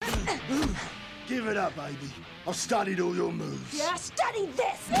Give it up, baby. I've studied all your moves. Yeah, study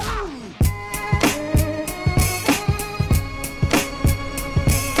this!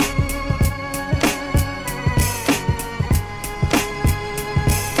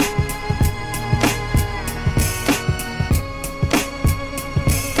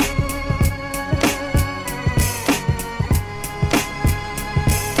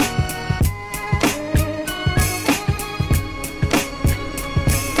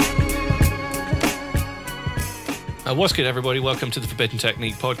 What's good, everybody? Welcome to the Forbidden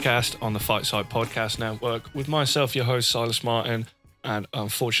Technique podcast on the Fight Side Podcast Network with myself, your host, Silas Martin, and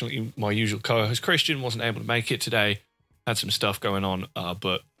unfortunately, my usual co-host, Christian, wasn't able to make it today. Had some stuff going on,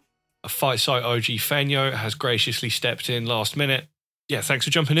 but a Fight Side OG, Feno, has graciously stepped in last minute. Yeah, thanks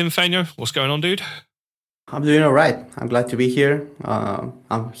for jumping in, Feno. What's going on, dude? I'm doing all right. I'm glad to be here.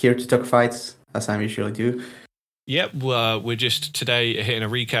 I'm here to talk fights, as I usually do. Yep, we're just today hitting a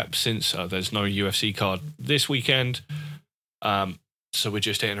recap since there's no UFC card this weekend. So we're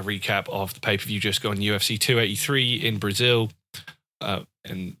just hitting a recap of the pay-per-view just gone, UFC 283 in Brazil.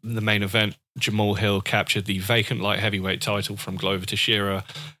 In the main event, Jamahall Hill captured the vacant light heavyweight title from Glover Teixeira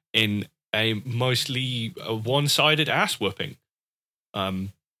in a mostly one-sided ass-whooping.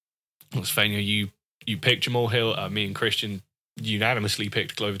 Feno, you picked Jamahall Hill. Me and Christian unanimously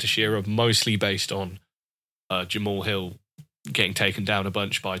picked Glover Teixeira, mostly based on Jamahall Hill getting taken down a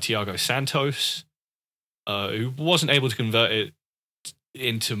bunch by Thiago Santos, who wasn't able to convert it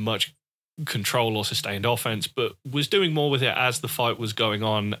into much control or sustained offense, but was doing more with it as the fight was going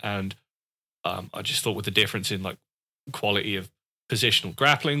on. And I just thought with the difference in like quality of positional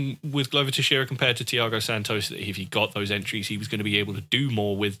grappling with Glover Teixeira compared to Thiago Santos, that if he got those entries, he was going to be able to do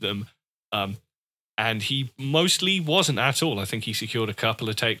more with them. And he mostly wasn't at all. I think he secured a couple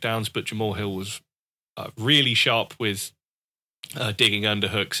of takedowns, but Jamahall Hill was really sharp with digging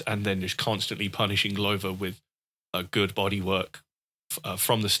underhooks and then just constantly punishing Glover with good body work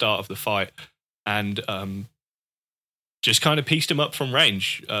from the start of the fight, and just kind of pieced him up from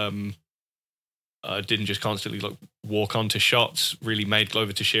range. Didn't just constantly walk onto shots, really made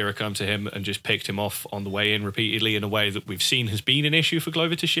Glover Teixeira come to him and just picked him off on the way in repeatedly in a way that we've seen has been an issue for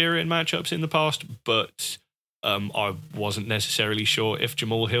Glover Teixeira in matchups in the past, but I wasn't necessarily sure if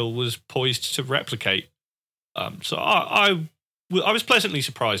Jamahall Hill was poised to replicate. So I was pleasantly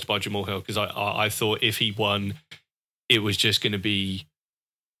surprised by Jamahall Hill, because I thought if he won, it was just going to be,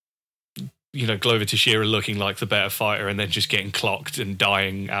 Glover Teixeira looking like the better fighter and then just getting clocked and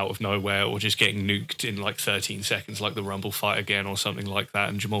dying out of nowhere, or just getting nuked in like 13 seconds like the Rumble fight again or something like that.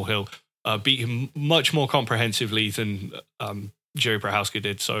 And Jamahall Hill beat him much more comprehensively than Jerry Prochazka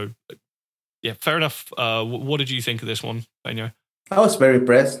did. So yeah, fair enough. What did you think of this one, Feno? I was very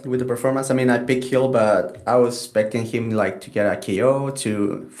impressed with the performance. I mean, I picked Hill, but I was expecting him to get a KO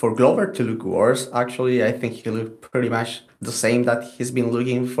for Glover to look worse. Actually, I think he looked pretty much the same that he's been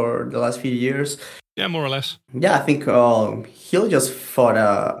looking for the last few years. Yeah, more or less. Yeah, I think Hill just fought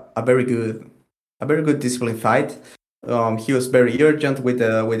a very good disciplined fight. He was very urgent with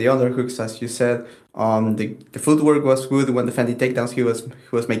the underhooks, as you said. The footwork was good when defending takedowns. He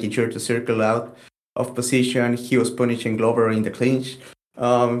was making sure to circle out of position. He was punishing Glover in the clinch.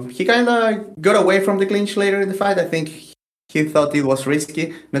 He kind of got away from the clinch later in the fight. I think he thought it was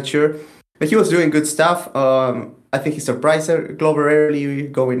risky, not sure. But he was doing good stuff. I think he surprised Glover early,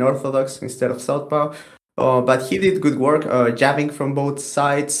 going orthodox instead of southpaw. But he did good work, jabbing from both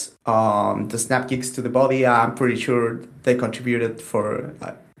sides. The snap kicks to the body, I'm pretty sure they contributed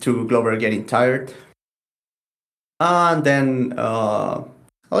to Glover getting tired. And then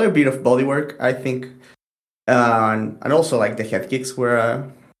a little bit of body work, I think, and also like the head kicks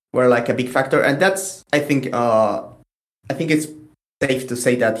were like a big factor, and that's I think it's safe to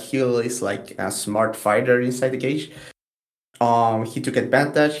say that Hill is like a smart fighter inside the cage. He took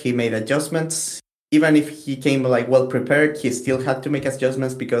advantage. He made adjustments. Even if he came like well prepared, he still had to make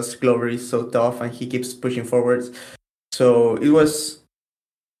adjustments because Glover is so tough and he keeps pushing forwards. So it was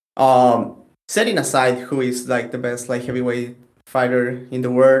setting aside who is like the best like heavyweight fighter in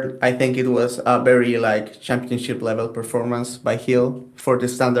the world, I think it was a very like championship level performance by Hill for the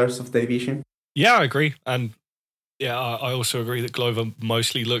standards of the division. Yeah, I agree. And yeah, I also agree that Glover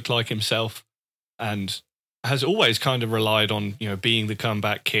mostly looked like himself and has always kind of relied on, being the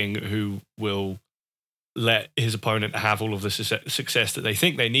comeback king who will let his opponent have all of the success that they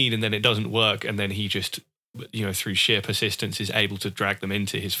think they need, and then it doesn't work, and then he just, through sheer persistence is able to drag them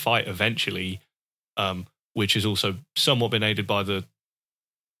into his fight eventually, which has also somewhat been aided by the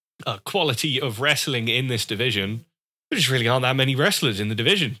quality of wrestling in this division. There just really aren't that many wrestlers in the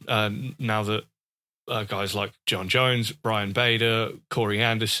division now that guys like John Jones, Brian Bader, Corey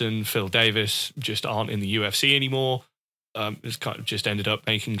Anderson, Phil Davis just aren't in the UFC anymore. It's kind of just ended up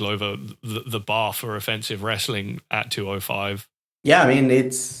making Glover the bar for offensive wrestling at 205. Yeah, I mean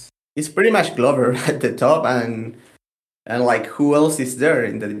it's pretty much Glover at the top, and like who else is there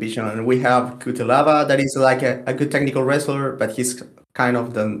in the division? And we have Kutelava, that is like a good technical wrestler, but he's kind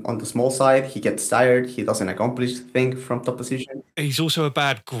of on the small side. He gets tired. He doesn't accomplish things from top position. He's also a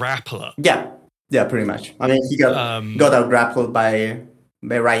bad grappler. Yeah, pretty much. I mean, he got out grappled by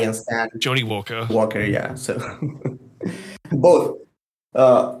Ryan Stan, Johnny Walker. Yeah. So both.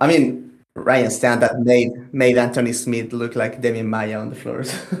 I mean, Ryan Stan that made Anthony Smith look like Demian Maia on the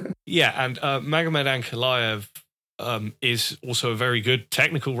floors. Yeah, and Magomed Ankalaev is also a very good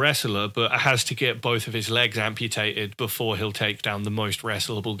technical wrestler, but has to get both of his legs amputated before he'll take down the most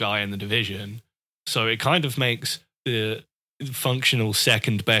wrestleable guy in the division. So it kind of makes the functional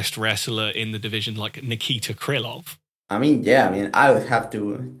second best wrestler in the division like Nikita Krylov. I mean, I would have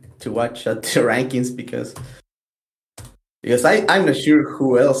to watch the rankings because I'm not sure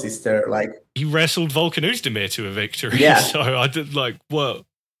who else is there. Like, he wrestled Volkan Oezdemir to a victory. Yeah. So I did like, what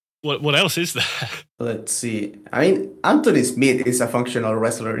else is there? Let's see. I mean, Anthony Smith is a functional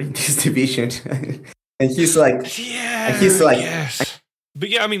wrestler in this division, and he's like, yes. But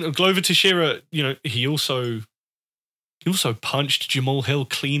yeah, I mean, Glover Teixeira, he also punched Jamahall Hill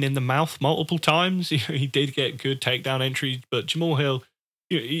clean in the mouth multiple times. He did get good takedown entries, but Jamahall Hill,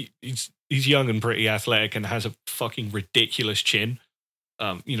 he's young and pretty athletic and has a fucking ridiculous chin.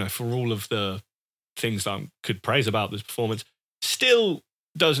 For all of the things that I could praise about this performance, still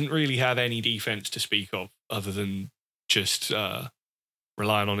doesn't really have any defense to speak of other than just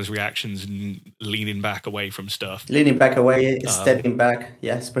relying on his reactions and leaning back away from stuff. Leaning back away, stepping back.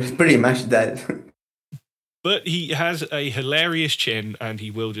 Yes, pretty much that. But he has a hilarious chin, and he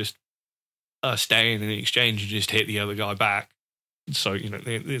will just stay in an exchange and just hit the other guy back. So,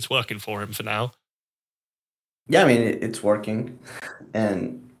 it's working for him for now. Yeah, I mean, it's working.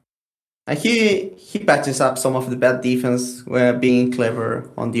 And he patches up some of the bad defense, being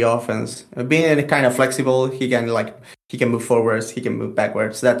clever on the offense, being kind of flexible. He can move forwards, he can move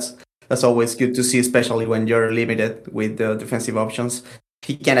backwards. That's always good to see, especially when you're limited with the defensive options.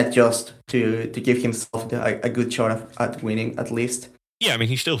 He can adjust to give himself a good shot at winning, at least. Yeah, I mean,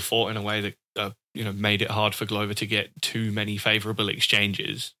 he still fought in a way that made it hard for Glover to get too many favorable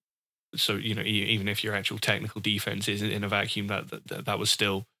exchanges. So even if your actual technical defense isn't in a vacuum, that was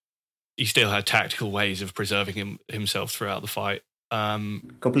still, he still had tactical ways of preserving himself throughout the fight.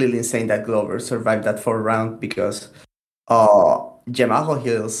 Completely insane that Glover survived that 4th round because Jamahall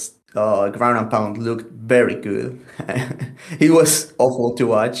Hill's ground and pound looked very good. He was awful to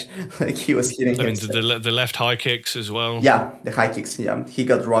watch. Like, he was hitting. I mean, the left high kicks as well. Yeah, the high kicks. Yeah, he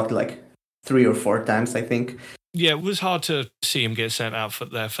got rocked like 3 or 4 times, I think. Yeah, it was hard to see him get sent out for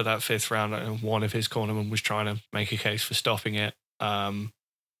that 5th round. And one of his cornermen was trying to make a case for stopping it.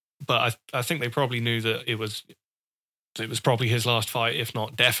 But I think they probably knew that it was probably his last fight, if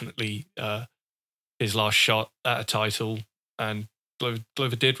not definitely his last shot at a title. And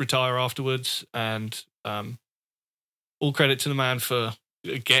Glover did retire afterwards, and all credit to the man for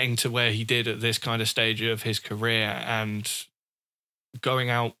getting to where he did at this kind of stage of his career and going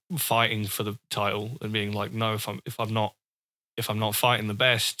out fighting for the title and being like, no, if I'm not fighting the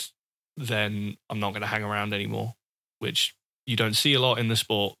best, then I'm not going to hang around anymore, which you don't see a lot in the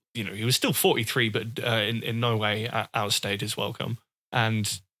sport. He was still 43, but in no way outstayed his welcome.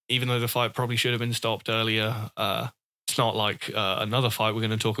 And even though the fight probably should have been stopped earlier, it's not like another fight we're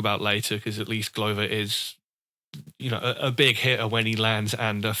going to talk about later, because at least Glover is, a big hitter when he lands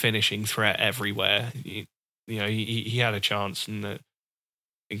and a finishing threat everywhere. He had a chance, and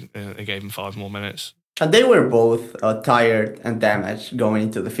they gave him 5 more minutes. And they were both tired and damaged going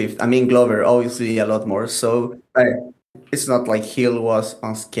into the 5th. I mean, Glover obviously a lot more so. It's not like Hill was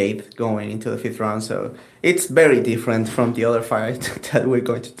unscathed going into the 5th round, so it's very different from the other fight that we're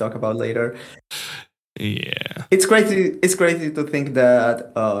going to talk about later. Yeah, it's crazy to think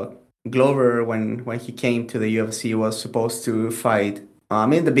that Glover, when he came to the UFC, was supposed to fight. I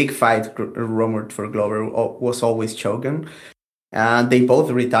mean, the big fight rumored for Glover was always Shogun, and they both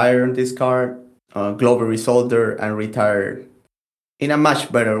retired on this card. Glover is older and retired in a much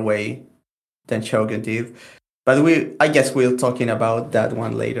better way than Shogun did. But I guess we're talking about that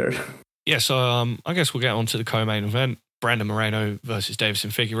one later. Yeah, so I guess we'll get on to the co-main event. Brandon Moreno versus Devison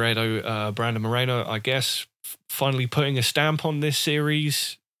Figeiuredo. Brandon Moreno, I guess, finally putting a stamp on this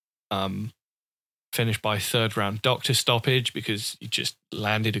series. Finished by 3rd round doctor stoppage because he just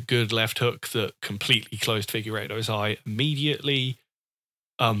landed a good left hook that completely closed Figueiredo's eye immediately.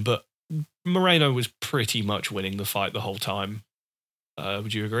 But Moreno was pretty much winning the fight the whole time.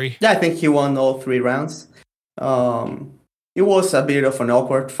 Would you agree? Yeah, I think he won all 3 rounds. It was a bit of an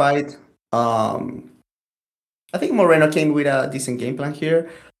awkward fight. I think Moreno came with a decent game plan here.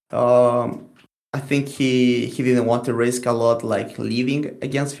 I think he didn't want to risk a lot, like leaving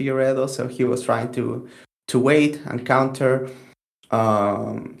against Figeiuredo, so he was trying to wait and counter.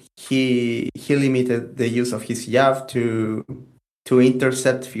 He limited the use of his jab to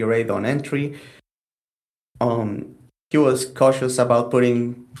intercept Figeiuredo on entry. He was cautious about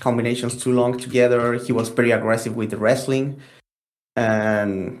putting combinations too long together. He was very aggressive with the wrestling,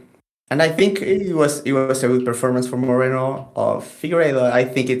 and I think it was a good performance for Moreno. Figeiuredo, I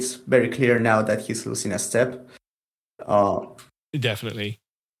think it's very clear now that he's losing a step. Definitely,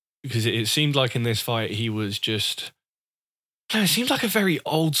 because it seemed like in this fight he was just. It seemed like a very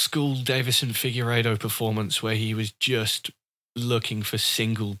old school Devison Figeiuredo performance where he was just looking for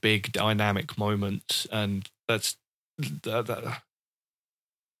single big dynamic moments, and that's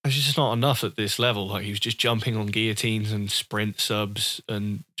just not enough at this level. Like, he was just jumping on guillotines and sprint subs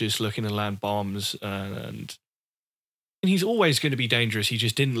and just looking to land bombs, and he's always going to be dangerous. He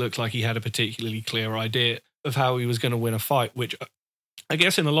just didn't look like he had a particularly clear idea of how he was going to win a fight, which I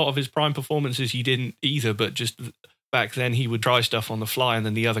guess in a lot of his prime performances he didn't either, but just back then he would try stuff on the fly and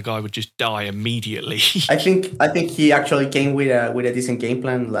then the other guy would just die immediately. I think he actually came with a decent game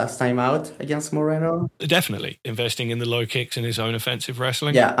plan last time out against Moreno. Definitely investing in the low kicks and his own offensive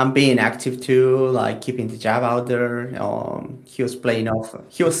wrestling. Yeah, and being active too, like keeping the jab out there. He was playing off.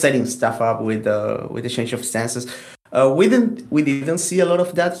 He was setting stuff up with the change of stances. We didn't see a lot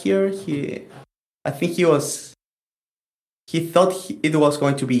of that here. I think he thought it was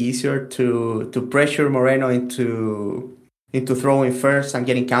going to be easier to pressure Moreno into throwing first and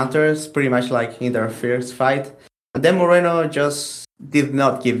getting counters, pretty much like in their first fight. And then Moreno just did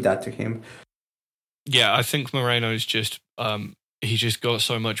not give that to him. Yeah, I think Moreno's just he just got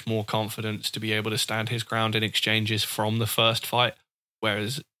so much more confidence to be able to stand his ground in exchanges from the first fight.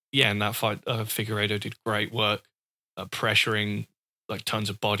 Whereas, yeah, in that fight, Figeiuredo did great work, pressuring, like tons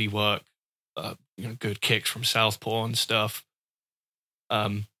of body work, good kicks from southpaw and stuff.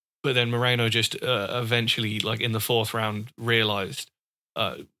 But then Moreno just eventually, like in the 4th round, realized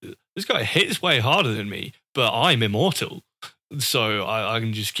this guy hits way harder than me, but I'm immortal, so I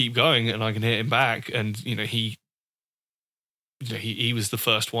can just keep going and I can hit him back. And he was the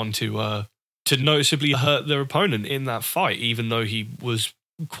first one to noticeably hurt their opponent in that fight, even though he was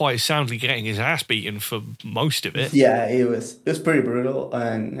quite soundly getting his ass beaten for most of it. Yeah, it was pretty brutal,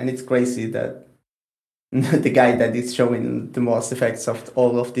 and it's crazy that the guy that is showing the most effects of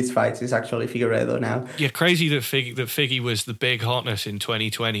all of these fights is actually Figeiuredo now. Yeah, crazy that Figgy was the big hotness in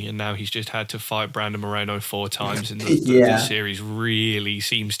 2020, and now he's just had to fight Brandon Moreno 4 times, and the series really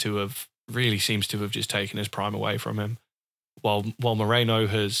seems to have just taken his prime away from him. While Moreno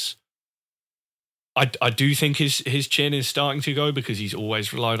has, I do think his chin is starting to go, because he's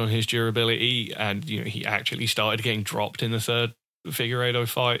always relied on his durability, and he actually started getting dropped in the 3rd Figeiuredo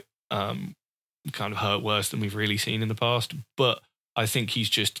fight. Kind of hurt worse than we've really seen in the past, but I think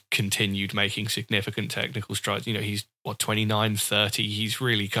he's just continued making significant technical strides. He's 29, 30. He's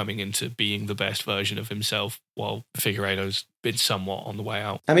really coming into being the best version of himself, while Figueiredo's been somewhat on the way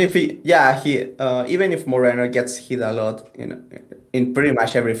out. I mean, he even if Moreno gets hit a lot in pretty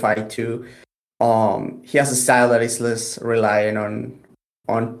much every fight too, he has a style that is less relying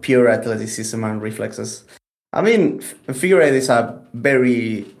on pure athleticism and reflexes. I mean, Figueiredo is a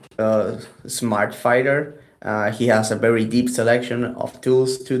very smart fighter. He has a very deep selection of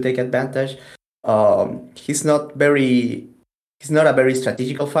tools to take advantage. He's not a very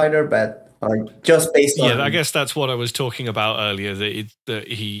strategical fighter, but just based on... Yeah, I guess that's what I was talking about earlier, that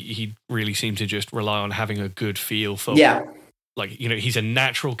he really seemed to just rely on having a good feel for... Yeah. Like, he's a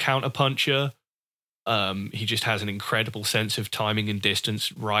natural counterpuncher. He just has an incredible sense of timing and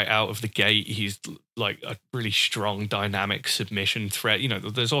distance right out of the gate. He's like a really strong, dynamic submission threat.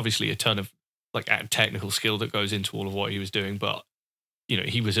 There's obviously a ton of like technical skill that goes into all of what he was doing, but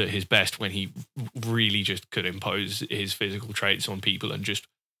he was at his best when he really just could impose his physical traits on people and just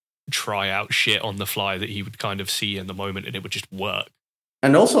try out shit on the fly that he would kind of see in the moment, and it would just work.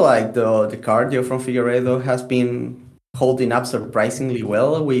 And also, like the cardio from Figueiredo has been holding up surprisingly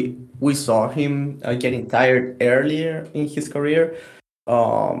well. We saw him getting tired earlier in his career.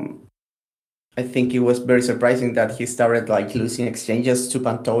 I think it was very surprising that he started like losing exchanges to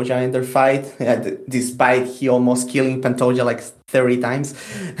Pantoja in their fight, despite he almost killing Pantoja like 30 times.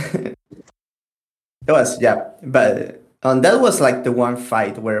 It was, yeah, but that was like the one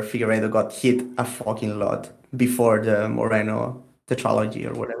fight where Figueiredo got hit a fucking lot before the Moreno tetralogy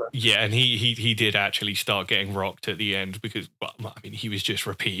or whatever. Yeah, and he did actually start getting rocked at the end because, well, I mean, he was just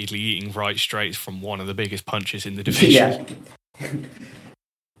repeatedly eating right straights from one of the biggest punches in the division.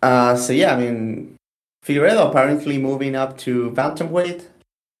 Yeah. So yeah, I mean, Figeiuredo apparently moving up to bantamweight.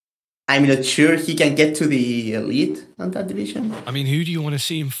 I'm not sure he can get to the elite on that division. I mean, who do you want to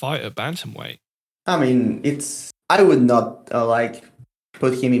see him fight at bantamweight? I mean, I would not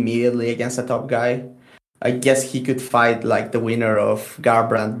put him immediately against a top guy. I guess he could fight like the winner of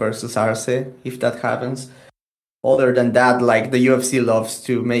Garbrandt versus Arce if that happens. Other than that, like the UFC loves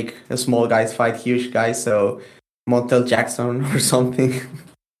to make small guys fight huge guys, so Montel Jackson or something.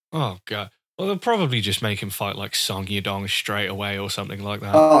 Oh god. Well, they'll probably just make him fight like Song Yadong straight away or something like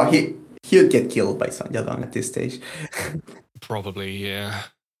that. Oh, he would get killed by Song Yadong at this stage. Probably, yeah.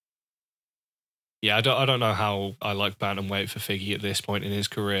 Yeah, I don't know how I like bantamweight for Figgy at this point in his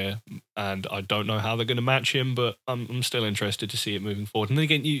career, and I don't know how they're going to match him, but I'm still interested to see it moving forward. And then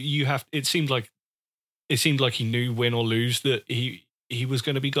again, you have it seemed like he knew win or lose that he was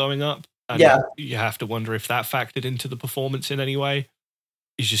going to be going up, and yeah, you have to wonder if that factored into the performance in any way.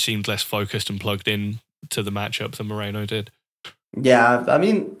 He just seemed less focused and plugged in to the matchup than Moreno did. Yeah, I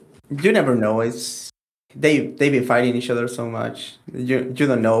mean, you never know. They've been fighting each other so much. You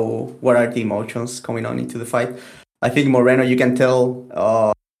don't know what are the emotions coming on into the fight. I think Moreno, you can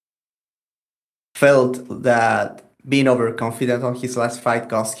tell, felt that being overconfident on his last fight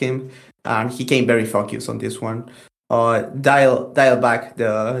cost him, and he came very focused on this one. Dial back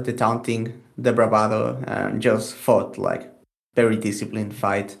the taunting, the bravado, and just fought like very disciplined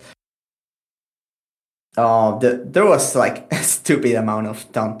fight. There was like a stupid amount of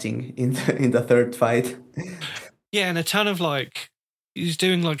taunting in the third fight. Yeah, and a ton of like he's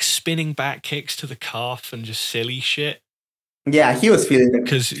doing like spinning back kicks to the calf and just silly shit. Yeah, he was feeling it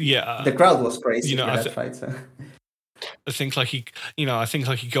because the crowd was crazy for that fight. So. I think like he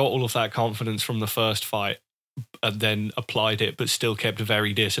got all of that confidence from the first fight and then applied it, but still kept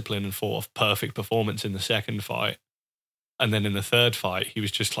very disciplined and fought a perfect performance in the second fight. And then in the third fight, he was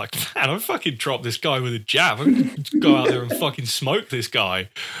just like, man, I fucking dropped this guy with a jab. I'm going to go out there and fucking smoke this guy.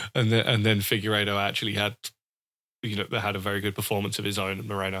 And then Figeiuredo actually had a very good performance of his own. And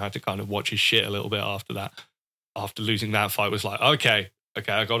Moreno had to kind of watch his shit a little bit after that. After losing that fight, was like, okay, I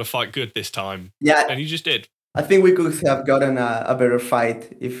got to fight good this time. Yeah. And he just did. I think we could have gotten a better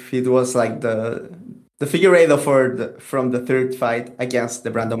fight if it was like the Figeiuredo from the third fight against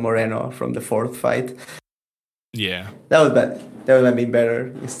the Brandon Moreno from the fourth fight. Yeah. That would have been better.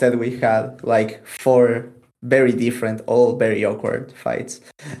 Instead, we had like 4 very different, all very awkward fights.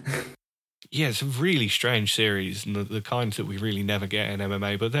 Yeah, it's a really strange series, and the kinds that we really never get in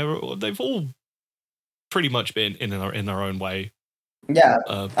MMA. But they've all pretty much been in their own way. Yeah,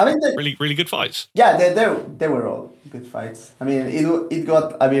 I mean, really, really good fights. Yeah, they were all good fights. I mean, it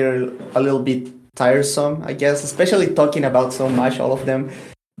got a little bit tiresome, I guess, especially talking about so much, all of them.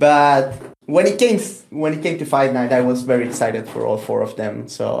 But when it came to fight night, I was very excited for all 4 of them.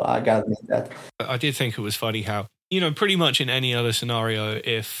 So I gotta admit that. I did think it was funny how, pretty much in any other scenario,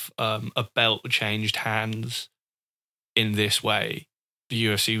 if a belt changed hands in this way, the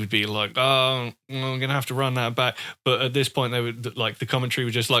UFC would be like, oh, well, I'm going to have to run that back. But at this point, they would like the commentary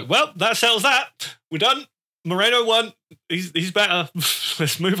was just like, well, that settles that. We're done. Moreno won. He's better.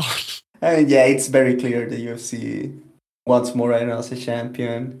 Let's move on. And yeah, it's very clear the UFC wants Moreno as a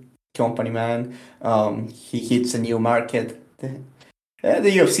champion, company man. He hits a new market. The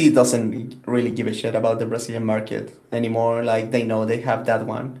UFC doesn't really give a shit about the Brazilian market anymore. Like, they know they have that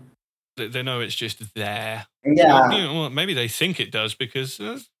one. They know it's just there. Yeah. Well, maybe they think it does because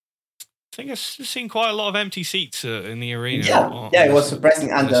I think I've seen quite a lot of empty seats in the arena. Yeah, it was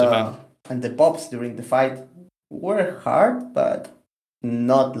surprising. And the pops during the fight were hard, but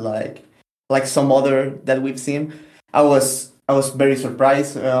not like some other that we've seen. I was very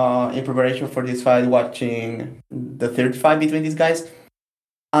surprised in preparation for this fight, watching the third fight between these guys.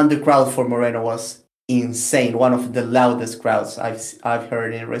 And the crowd for Moreno was insane. One of the loudest crowds I've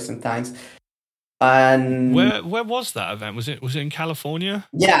heard in recent times. And where was that event? Was it in California?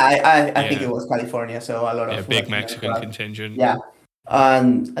 Yeah, I think it was California. So a lot of big Mexican contingent. Yeah,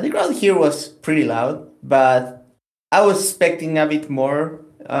 and the crowd here was pretty loud, but I was expecting a bit more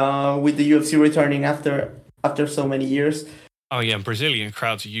with the UFC returning after so many years. Oh yeah, and Brazilian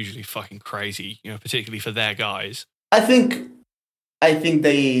crowds are usually fucking crazy, particularly for their guys. I think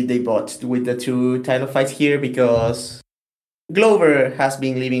they bought with the 2 title fights here because Glover has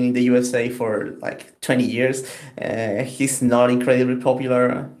been living in the USA for like 20 years. He's not incredibly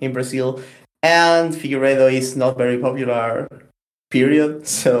popular in Brazil, and Figeiuredo is not very popular period.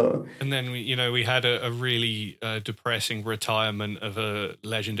 So And then we had a really depressing retirement of a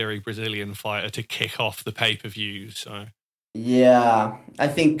legendary Brazilian fighter to kick off the pay-per-view. So yeah, I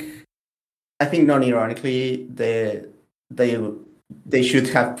think non-ironically they should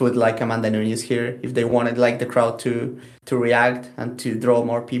have put like Amanda Nunes here if they wanted like the crowd to react and to draw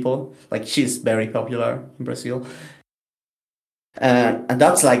more people. Like she's very popular in Brazil, and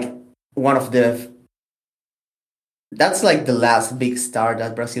that's like that's like the last big star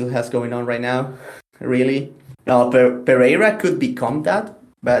that Brazil has going on right now. Really, now Pereira could become that,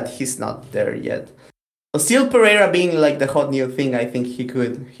 but he's not there yet. But still, Pereira being like the hot new thing, I think he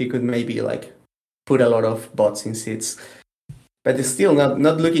could maybe like put a lot of butts in seats. But it's still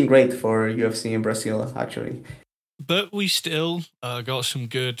not looking great for UFC in Brazil, actually. But we still got some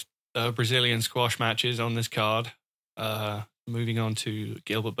good Brazilian squash matches on this card. Moving on to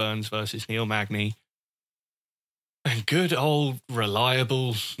Gilbert Burns versus Neil Magny. And good old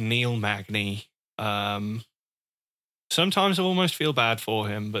reliable Neil Magny. Sometimes I almost feel bad for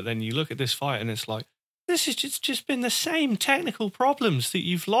him, but then you look at this fight and it's like, this has just been the same technical problems that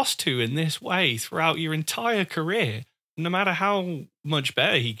you've lost to in this way throughout your entire career. No matter how much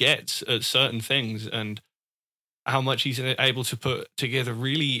better he gets at certain things and how much he's able to put together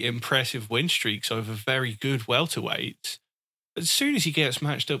really impressive win streaks over very good welterweights, as soon as he gets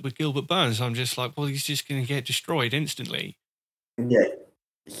matched up with Gilbert Burns, I'm just like, well, he's just going to get destroyed instantly. Yeah,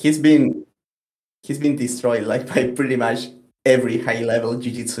 he's been destroyed like by pretty much every high-level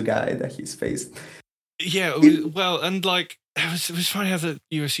jiu-jitsu guy that he's faced. Yeah, well, and like it was funny how the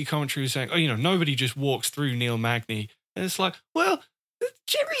UFC commentary was saying, oh, nobody just walks through Neil Magny. And it's like, well,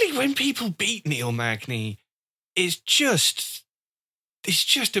 generally when people beat Neil Magny, it's just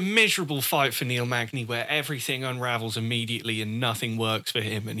a miserable fight for Neil Magny where everything unravels immediately and nothing works for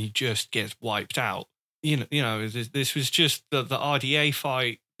him and he just gets wiped out. This was just the RDA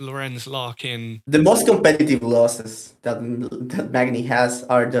fight, Lorenz Larkin. The most competitive losses that Magny has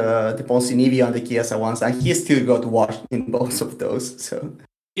are the Ponzinibbio and the Chiesa ones, and he still got washed in both of those. So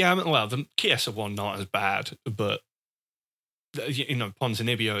yeah, well, the Chiesa one not as bad, but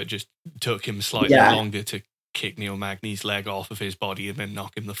Ponzinibbio, it just took him slightly longer to kick Neil Magny's leg off of his body and then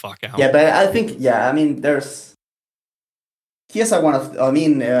knock him the fuck out. Yeah, but I think there's Chiesa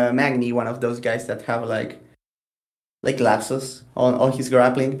Magny, one of those guys that have like lapses on his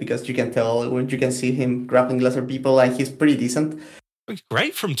grappling, because you can tell when you can see him grappling lesser people, and he's pretty decent. He's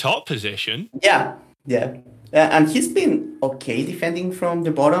great from top position. Yeah. And he's been okay defending from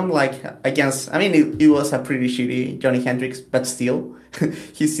the bottom, like against, it was a pretty shitty Johnny Hendricks, but still,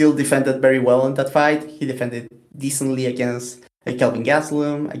 he still defended very well in that fight. He defended decently against Kelvin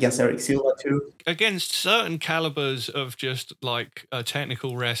Gastelum, against Eric Silva too. Against certain calibers of just like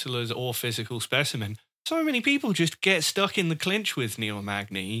technical wrestlers or physical specimen, so many people just get stuck in the clinch with Neil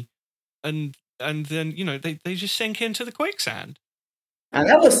Magny, and then they just sink into the quicksand. And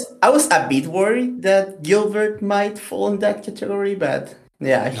I was a bit worried that Gilbert might fall in that category, but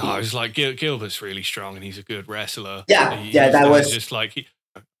yeah. No, I was like, Gilbert's really strong and he's a good wrestler. That was just like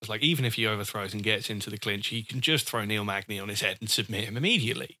even if he overthrows and gets into the clinch, he can just throw Neil Magny on his head and submit him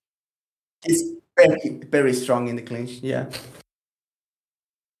immediately. He's very, very strong in the clinch, yeah.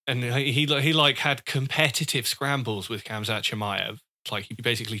 And he had competitive scrambles with Khamzat Chimaev. Like he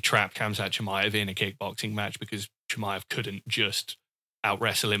basically trapped Khamzat Chimaev in a kickboxing match because Chimaev couldn't just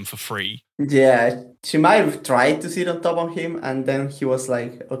out-wrestle him for free. Yeah, Chimaev tried to sit on top of him, and then he was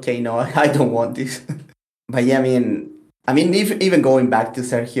like, okay, no, I don't want this. But yeah, even going back to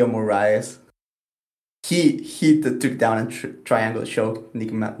Sergio Moraes, he took down and triangle choked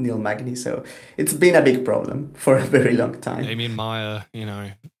Neil Magny, so it's been a big problem for a very long time. Damien Maia,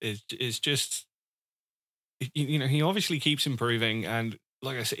 is just, he obviously keeps improving, and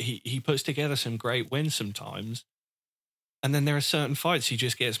like I said, he puts together some great wins sometimes. And then there are certain fights he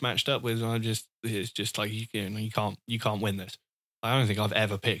just gets matched up with, and it's just like you can't win this. I don't think I've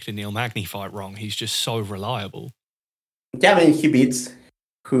ever picked a Neil Magny fight wrong. He's just so reliable. Yeah, he beats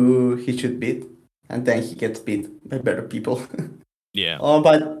who he should beat, and then he gets beat by better people. Yeah.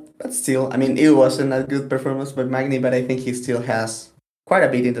 But still, it wasn't a good performance by Magny, but I think he still has quite a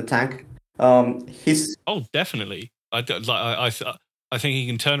bit in the tank. Definitely. I think he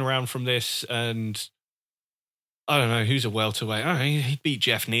can turn around from this, and I don't know who's a welterweight. I don't know, he'd beat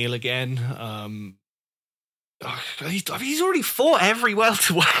Jeff Neal again. He's already fought every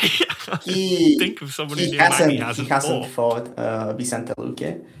welterweight. Think of someone who hasn't fought Vicente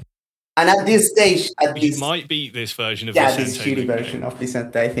Luque. And at this stage, he might beat this version of Vicente. Yeah, this shitty version of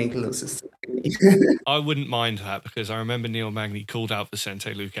Vicente, I think, loses. I wouldn't mind that, because I remember Neil Magny called out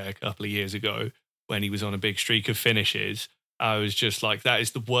Vicente Luque a couple of years ago when he was on a big streak of finishes. I was just like, that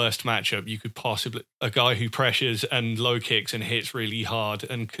is the worst matchup you could possibly. A guy who pressures and low kicks and hits really hard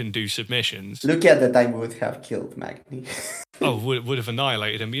and can do submissions. Look at the time we would have killed Magny. would have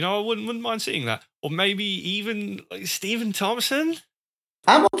annihilated him. I wouldn't mind seeing that. Or maybe even like Stephen Thompson.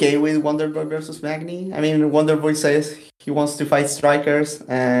 I'm okay with Wonderboy versus Magny. I mean, Wonderboy says he wants to fight strikers,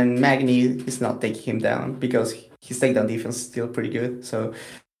 and Magny is not taking him down because his takedown defense is still pretty good. So,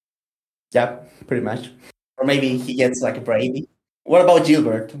 yeah, pretty much. Or maybe he gets like a Brady. What about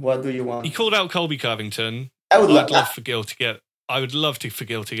Gilbert? What do you want? He called out Colby Covington. I would love for Gil to get. I would love for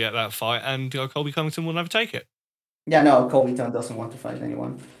Gil to get that fight, and Colby Covington will never take it. Yeah, no, Covington doesn't want to fight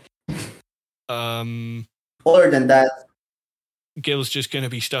anyone. Other than that, Gil's just going to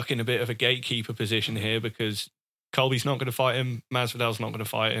be stuck in a bit of a gatekeeper position here because Colby's not going to fight him. Masvidal's not going to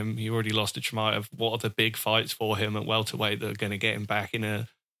fight him. He already lost to Chimaev. What are the big fights for him at welterweight that are going to get him back in a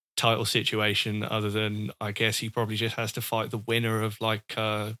title situation other than, I guess, he probably just has to fight the winner of like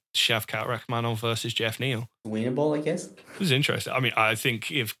Shavkat Rakhmonov versus Jeff Neal. Winnable, I guess. It was interesting. I mean, I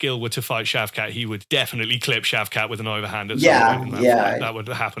think if Gil were to fight Shavkat, he would definitely clip Shavkat with an overhand at some point in that fight. That would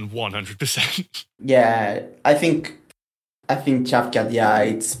happen 100%. Yeah, I think Shavkat,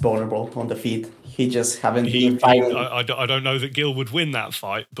 it's vulnerable on the feet. He just haven't been fighting. I don't know that Gil would win that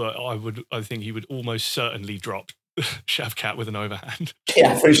fight, but I think he would almost certainly drop Shavkat with an overhand.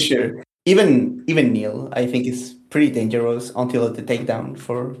 Yeah, for sure. Even Neil, I think, is pretty dangerous until the takedown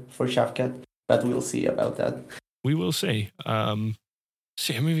for Shavkat. But we'll see about that. We will see.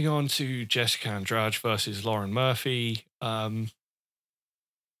 Moving on to Jessica Andrade versus Lauren Murphy.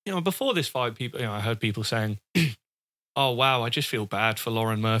 Before this fight, I heard people saying, "Oh wow, I just feel bad for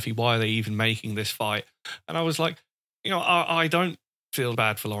Lauren Murphy. Why are they even making this fight?" And I was like, I don't feel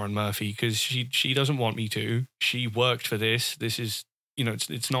bad for Lauren Murphy because she doesn't want me to. She worked for this. This is,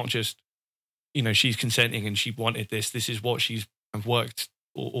 it's not just, she's consenting and she wanted this. This is what she's worked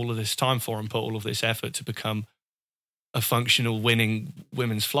all of this time for and put all of this effort to become a functional winning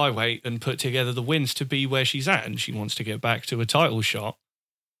women's flyweight and put together the wins to be where she's at. And she wants to get back to a title shot.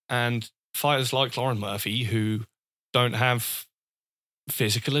 And fighters like Lauren Murphy, who don't have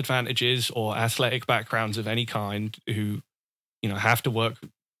physical advantages or athletic backgrounds of any kind, who have to work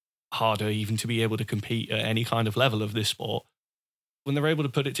harder even to be able to compete at any kind of level of this sport, when they're able to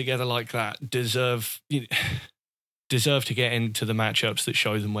put it together like that, deserve to get into the matchups that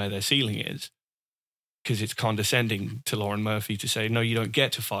show them where their ceiling is. Because it's condescending to Lauren Murphy to say, no, you don't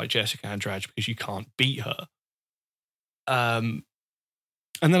get to fight Jessica Andrade because you can't beat her. And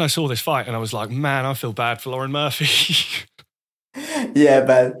then I saw this fight and I was like, man, I feel bad for Lauren Murphy. Yeah,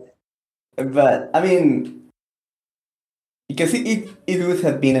 but I mean, because it would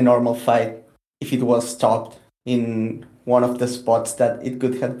have been a normal fight if it was stopped in one of the spots that it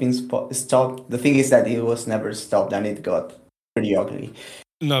could have been stopped. The thing is that it was never stopped and it got pretty ugly.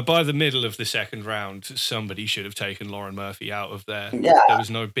 No, by the middle of the second round, somebody should have taken Lauren Murphy out of there. Yeah. There was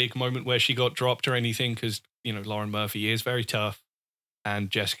no big moment where she got dropped or anything because, Lauren Murphy is very tough.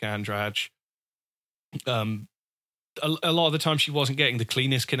 And Jessica Andrade, a lot of the time she wasn't getting the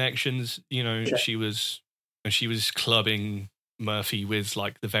cleanest connections. Yeah. She was clubbing Murphy with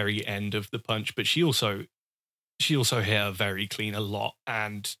like the very end of the punch, but she also hit her very clean a lot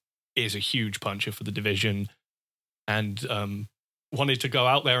and is a huge puncher for the division and wanted to go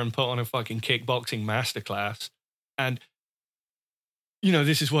out there and put on a fucking kickboxing masterclass. And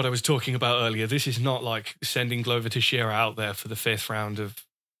this is what I was talking about earlier. This is not like sending Glover Teixeira out there for the 5th round of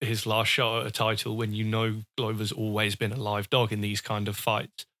his last shot at a title when Glover's always been a live dog in these kind of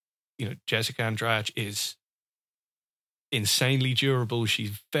fights. Jessica Andrade is insanely durable.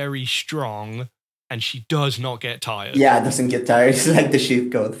 She's very strong and she does not get tired. Yeah, doesn't get tired. It's like the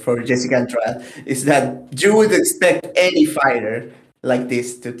cheat code for Jessica Andrade. Is that you would expect any fighter like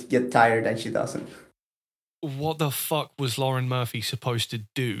this to get tired and she doesn't. What the fuck was Lauren Murphy supposed to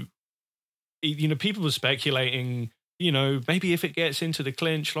do? People were speculating, maybe if it gets into the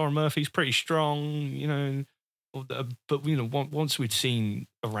clinch, Lauren Murphy's pretty strong, but once we'd seen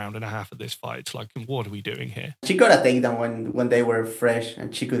a round and a half of this fight, it's like, what are we doing here? She got a takedown when they were fresh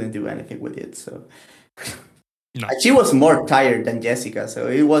and she couldn't do anything with it, so no. She was more tired than Jessica, so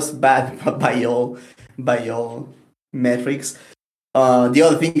it was bad by all metrics. The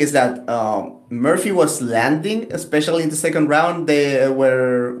other thing is that Murphy was landing, especially in the second round,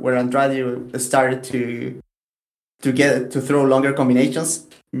 where Andrade started to throw longer combinations.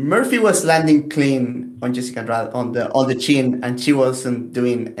 Murphy was landing clean on Jessica Andrade on the chin, and she wasn't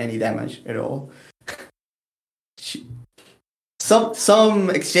doing any damage at all. Some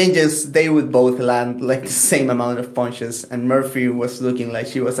exchanges they would both land like the same amount of punches, and Murphy was looking like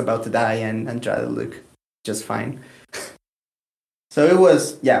she was about to die, and Andrade looked just fine. So it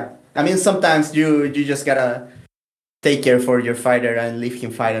was, yeah. I mean, sometimes you just gotta take care for your fighter and leave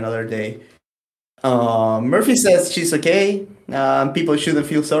him fight another day. Murphy says she's okay. People shouldn't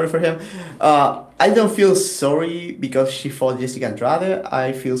feel sorry for him. I don't feel sorry because she fought Jessica Andrade.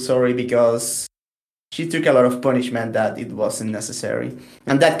 I feel sorry because she took a lot of punishment that it wasn't necessary,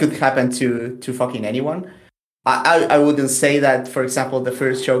 and that could happen to fucking anyone. I wouldn't say that, for example, the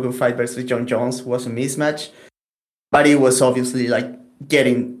first Shogun fight versus John Jones was a mismatch, but it was obviously like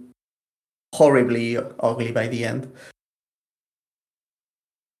getting horribly ugly by the end.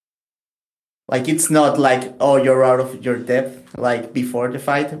 Like, it's not like, oh, you're out of your depth like before the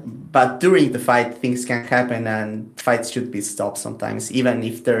fight, but during the fight things can happen and fights should be stopped sometimes, even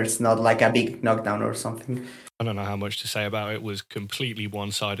if there's not like a big knockdown or something. I don't know how much to say about it. It was completely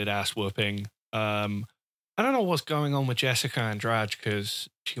one-sided ass whooping. I don't know what's going on with Jessica Andrade, because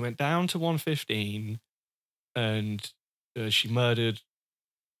she went down to 115 and she murdered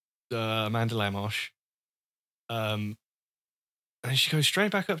Amanda Lemos. And she goes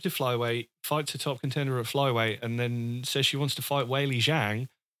straight back up to flyweight, fights a top contender at flyweight, and then says she wants to fight Weili Zhang.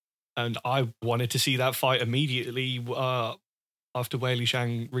 And I wanted to see that fight immediately after Weili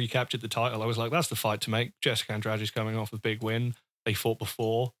Zhang recaptured the title. I was like, that's the fight to make. Jessica Andrade is coming off a big win. They fought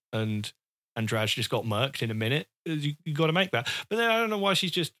before, and Andrade just got murked in a minute. You got to make that. But then I don't know why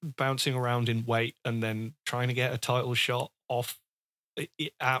she's just bouncing around in weight and then trying to get a title shot off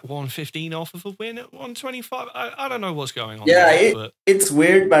at 115 off of a win at 125. I don't know what's going on. Yeah, it's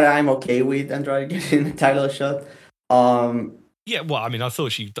weird, but I'm okay with Andrade getting a title shot. Yeah, well, I mean, I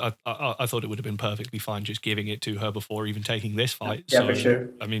thought I thought it would have been perfectly fine just giving it to her before even taking this fight. Yeah, so, for sure.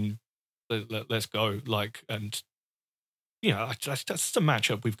 I mean, let's go. Like, and that's the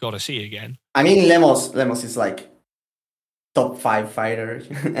matchup we've got to see again. I mean, Lemos is like top 5 fighter,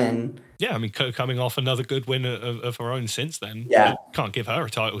 and yeah, I mean, coming off another good win of her own since then. Yeah, can't give her a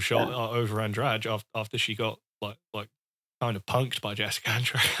title shot over Andrade after she got like kind of punked by Jessica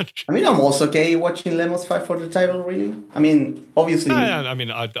Andrade. I mean, I'm also okay watching Lemos fight for the title. Really, I mean, obviously. Yeah, I mean,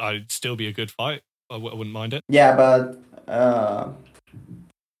 I'd still be a good fight. I wouldn't mind it. Yeah, but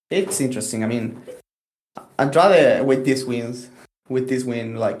it's interesting. I mean, Andrade with this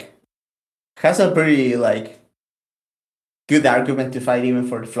win, like, has a pretty like good argument to fight even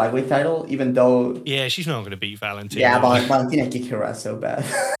for the flyweight title, even though... Yeah, she's not going to beat Valentina. Yeah, but Valentina kicked her ass so bad.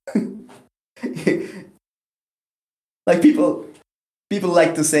 Like, people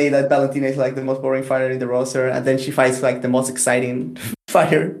like to say that Valentina is like the most boring fighter in the roster, and then she fights like the most exciting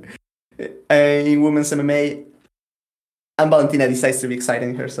fighter in women's MMA, and Valentina decides to be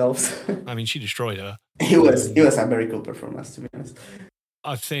exciting herself. I mean, she destroyed her. It was a very cool performance, to be honest.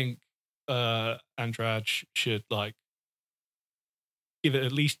 I think Andrade should like give it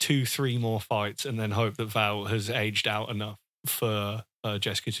at least 2-3 more fights and then hope that Val has aged out enough for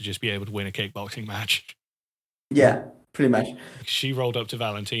Jessica to just be able to win a kickboxing match. Yeah, pretty much. She rolled up to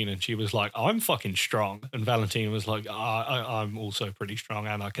Valentina and she was like, I'm fucking strong. And Valentina was like, I'm also pretty strong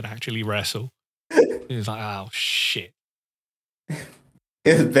and I can actually wrestle. He was like, oh, shit. It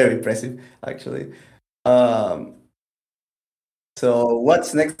was very impressive, actually. So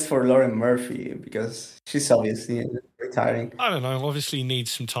what's next for Lauren Murphy? Because she's obviously retiring. I don't know. Obviously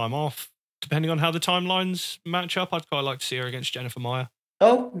needs some time off. Depending on how the timelines match up, I'd quite like to see her against Jennifer Maia.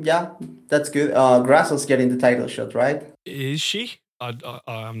 Oh, yeah. That's good. Grassel's getting the title shot, right? Is she?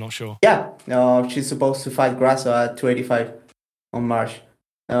 I'm not sure. Yeah. She's supposed to fight Grasso at 285 on March.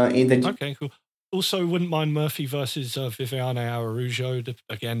 Okay, cool. Also, wouldn't mind Murphy versus Viviane Araújo.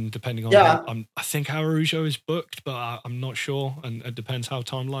 Again, depending on I think Araújo is booked, but I'm not sure, and it depends how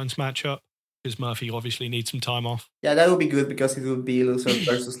timelines match up. Because Murphy obviously needs some time off. Yeah, that would be good because it would be loser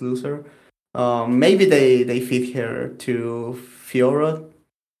versus loser. Maybe they feed her to Fiora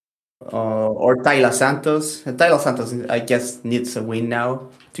or Tyler Santos. And Tyler Santos, I guess, needs a win now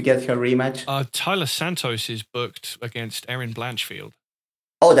to get her rematch. Tyler Santos is booked against Erin Blanchfield.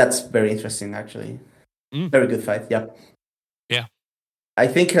 Oh, that's very interesting, actually. Very good fight, yeah. Yeah. I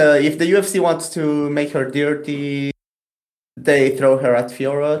think if the UFC wants to make her dirty, they throw her at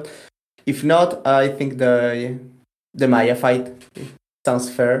Fiora. If not, I think the Maia fight sounds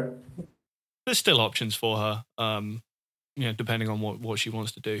fair. There's still options for her, depending on what she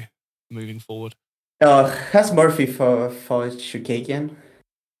wants to do moving forward. Has Murphy fought Shukagian?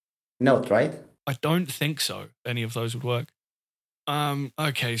 No, right? I don't think so. Any of those would work.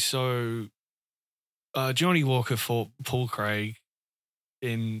 Okay, so Johnny Walker fought Paul Craig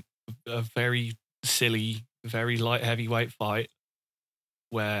in a very silly, very light heavyweight fight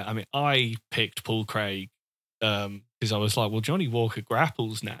where, I mean, I picked Paul Craig because I was like, well, Johnny Walker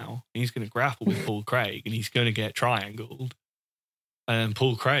grapples now. He's going to grapple with Paul Craig and he's going to get triangled. And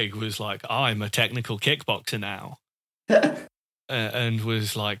Paul Craig was like, I'm a technical kickboxer now. And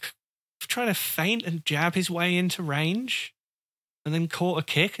was like trying to feint and jab his way into range. And then caught a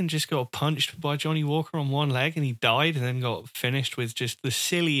kick and just got punched by Johnny Walker on one leg, and he died, and then got finished with just the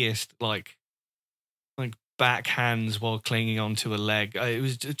silliest like backhands while clinging onto a leg. It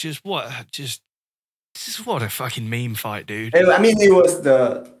was just what a fucking meme fight, dude. I mean, it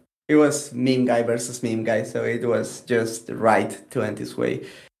was meme guy versus meme guy, so it was just right to end this way.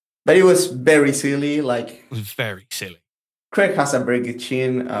 But it was very silly. Like, It was very silly. Craig has a very good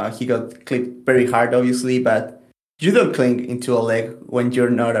chin. He got clipped very hard, obviously, but you don't cling into a leg when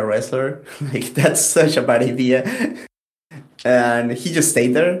you're not a wrestler. Like, that's such a bad idea. And he just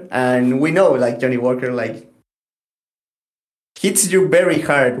stayed there. And we know, like, Johnny Walker, like, hits you very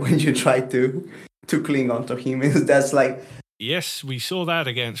hard when you try to cling onto him. That's like... Yes, we saw that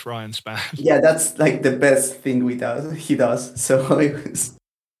against Ryan Spann. Yeah, that's like the best thing he does. So it was...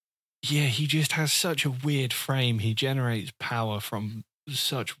 Yeah, he just has such a weird frame. He generates power from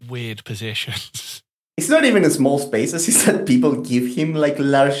such weird positions. It's not even small spaces. It's that people give him like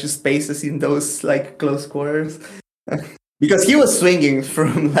large spaces in those like close quarters. Because he was swinging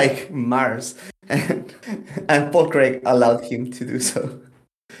from like Mars, and Paul Craig allowed him to do so.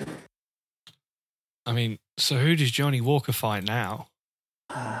 I mean, so who does Johnny Walker fight now?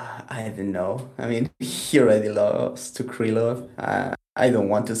 I don't know. I mean, he already lost to Krylov. I don't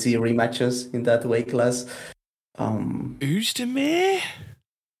want to see rematches in that weight class. Oezdemir?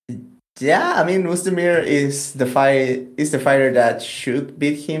 Yeah, I mean, Oezdemir is the fighter that should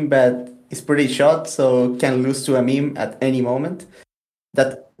beat him, but is pretty short, so can lose to a meme at any moment.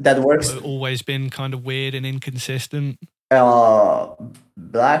 That works. Always been kind of weird and inconsistent. Blachowicz,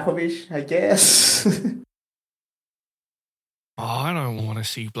 I guess. I don't want to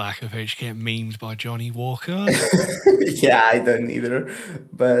see Blachowicz get memed by Johnny Walker. Yeah, I don't either.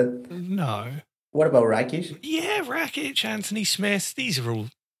 But no. What about Rakic? Yeah, Rakic, Anthony Smith. These are all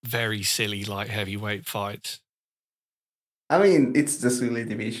very silly light heavyweight fights. I mean, it's the silly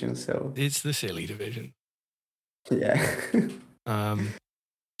division, so... It's the silly division. Yeah.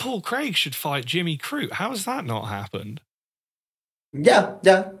 Paul Craig should fight Jimmy Crute. How has that not happened? Yeah,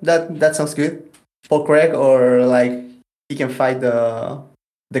 that sounds good. Paul Craig, or like he can fight the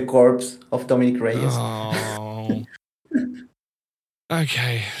corpse of Dominic Reyes. Oh.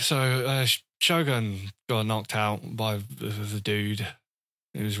 Okay, so Shogun got knocked out by the dude.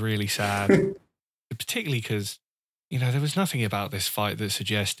 It was really sad, particularly because, you know, there was nothing about this fight that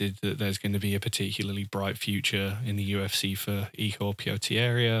suggested that there's going to be a particularly bright future in the UFC for Igor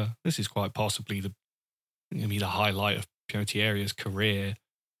Teixeira. This is quite possibly going to be the highlight of Teixeira's career.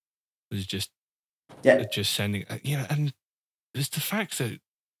 It was just sending, and it's the fact that,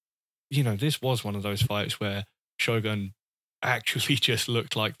 you know, this was one of those fights where Shogun actually just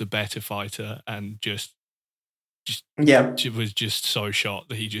looked like the better fighter and just was just so shot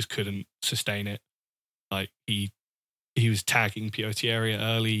that he just couldn't sustain it. Like he was tagging Teixeira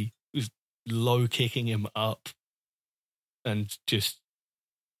early, was low kicking him up, and just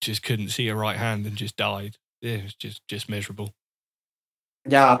couldn't see a right hand and just died. It was just miserable.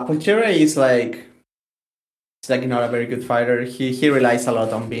 Yeah, Teixeira is like not a very good fighter. He relies a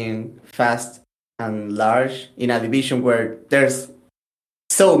lot on being fast and large in a division where there's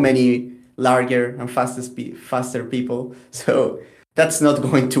so many larger and faster people. So that's not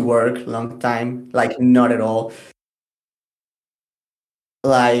going to work long time. Like, not at all.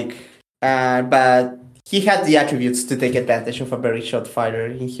 Like, but he had the attributes to take advantage of a very short fighter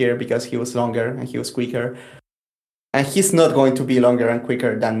in here because he was longer and he was quicker. And he's not going to be longer and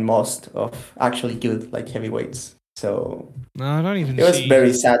quicker than most of actually good like heavyweights. So no, I don't even. It was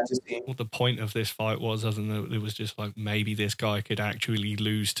very sad to see what the point of this fight was, other than that it was just like maybe this guy could actually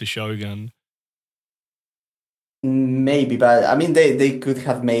lose to Shogun. Maybe, but I mean, they could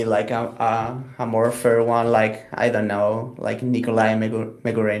have made like a more fair one, like, I don't know, like Nikolai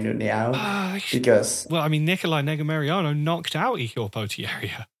Megorenu now, because I mean, Nikolai Negumereanu knocked out Igor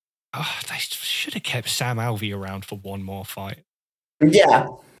Teixeira. They should have kept Sam Alvey around for one more fight. Yeah.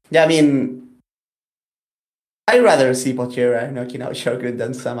 I mean, I'd rather see Teixeira knocking out Shogun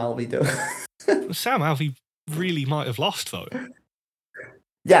than Sam Alvey, though. Sam Alvey really might have lost, though.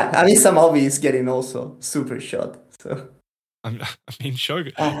 Yeah, I mean, Sam Alvey is getting also super shot. So I mean,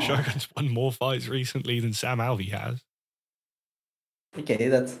 Shogun's won more fights recently than Sam Alvey has. Okay,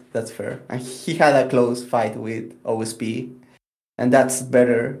 that's fair. And he had a close fight with OSP, and that's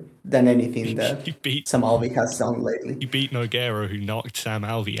better than anything that Sam Alvey has done lately. He beat Nogueira, who knocked Sam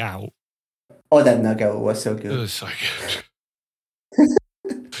Alvey out. Oh, that knockout was so good. It was so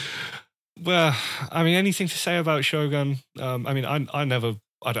good. Well, I mean, anything to say about Shogun? I mean, I never.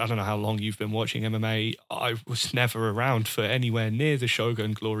 I don't know how long you've been watching MMA. I was never around for anywhere near the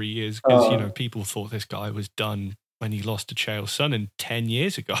Shogun glory years because, people thought this guy was done when he lost to Chael Sonnen 10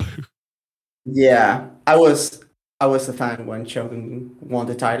 years ago. Yeah, I was a fan when Shogun won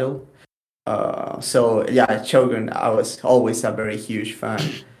the title. So yeah, Shogun, I was always a very huge fan.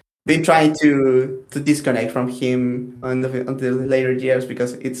 Been trying to disconnect from him on the later years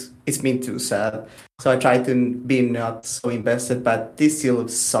because it's been too sad. So I tried to be not so invested, but this still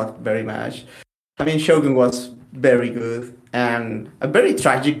sucked very much. I mean, Shogun was very good and a very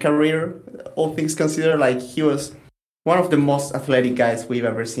tragic career, all things considered. Like he was one of the most athletic guys we've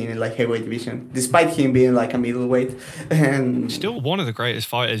ever seen in like heavyweight division, despite him being like a middleweight. And still one of the greatest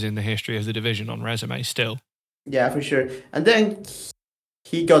fighters in the history of the division on resume. Still, yeah, for sure. And then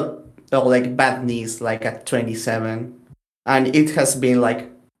he got like bad knees like at 27, and it has been like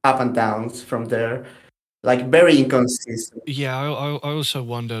up and downs from there, like very inconsistent. Yeah, I also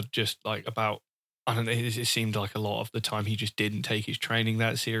wondered just like about. I don't know. It seemed like a lot of the time he just didn't take his training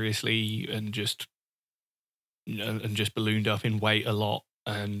that seriously and just ballooned up in weight a lot.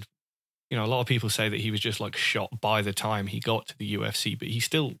 And a lot of people say that he was just like shot by the time he got to the UFC, but he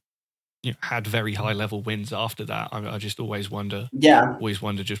still had very high level wins after that. I just always wonder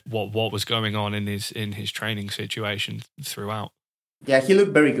just what was going on in his training situation throughout. Yeah, he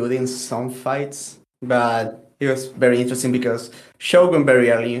looked very good in some fights, but it was very interesting because Shogun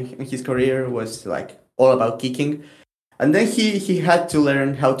very early in his career was like all about kicking, and then he had to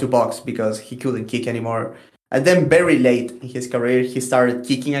learn how to box because he couldn't kick anymore. And then very late in his career, he started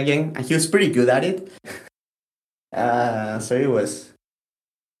kicking again, and he was pretty good at it. So it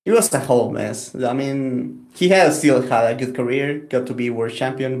was a whole mess. I mean, he has still had a good career, got to be world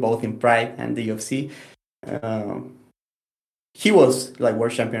champion both in Pride and the UFC. He was like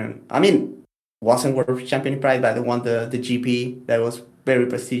world champion. I mean, wasn't world champion in Pride, but won the GP. That was very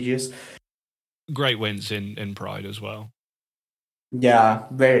prestigious. Great wins in Pride as well. Yeah,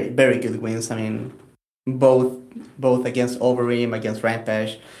 very, very good wins. I mean, both against Overeem, against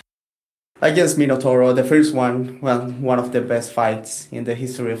Rampage, against Minotauro. The first one, well, one of the best fights in the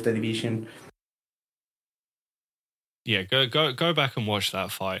history of the division. Yeah, go back and watch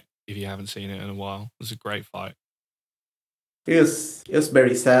that fight if you haven't seen it in a while. It was a great fight. It was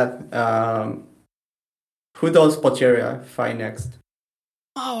very sad. Who does Pocheria fight next?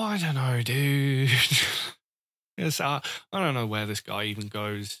 Oh, I don't know, dude. I don't know where this guy even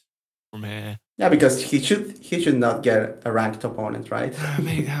goes from here. Yeah, because he should not get a ranked opponent, right?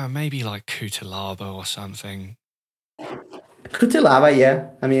 Maybe like Kutalaba or something. Kutalaba, yeah.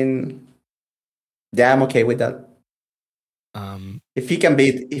 I mean, yeah, I'm okay with that. If he can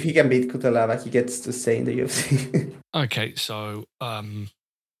beat Kutalaba, he gets to stay in the UFC. Okay, so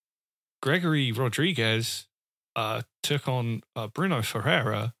Gregory Rodriguez took on Bruno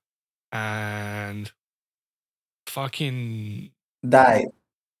Ferreira and fucking died.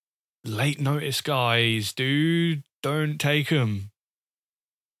 Late notice guys, dude. Don't take him.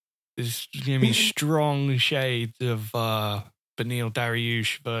 There's gonna be strong shades of Beneil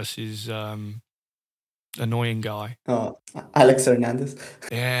Dariush versus annoying guy. Oh, Alex Hernandez.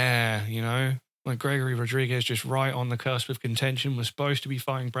 Yeah, like Gregory Rodriguez just right on the cusp of contention, was supposed to be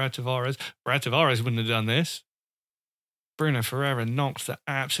fighting Brad Tavares. Brad Tavares wouldn't have done this. Bruno Ferreira knocked the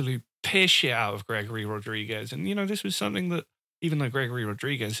absolute piss shit out of Gregory Rodriguez. And, this was something that, even though Gregory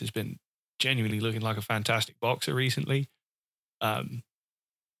Rodriguez has been genuinely looking like a fantastic boxer recently,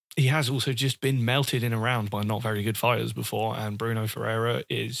 he has also just been melted in a round by not very good fighters before. And Bruno Ferreira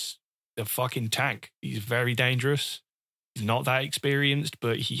is a fucking tank. He's very dangerous. He's not that experienced,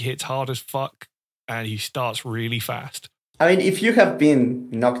 but he hits hard as fuck and he starts really fast. I mean, if you have been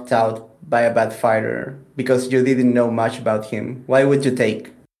knocked out by a bad fighter because you didn't know much about him, why would you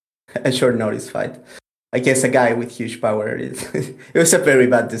take a short notice fight against a guy with huge power? It was a very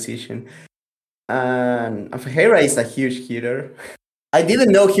bad decision. And Ferreira is a huge hitter. I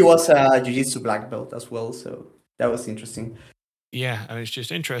didn't know he was a jiu-jitsu black belt as well, so that was interesting. Yeah, and it's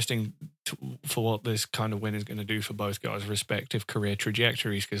just interesting for what this kind of win is going to do for both guys' respective career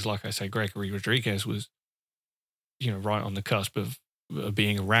trajectories, because like I say, Gregory Rodriguez was, right on the cusp of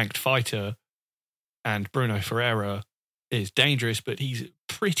being a ranked fighter, and Bruno Ferreira is dangerous, but he's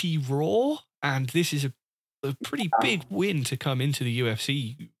pretty raw, and this is a pretty big win to come into the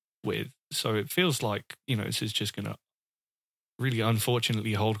UFC with. So it feels like, this is just going to really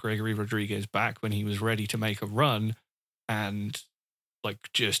unfortunately hold Gregory Rodriguez back when he was ready to make a run and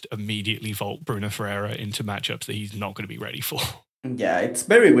just immediately vault Bruno Ferreira into matchups that he's not going to be ready for. Yeah, it's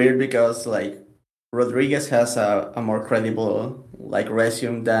very weird because Rodriguez has a more credible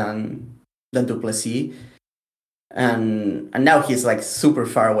resume than Duplessis, and now he's like super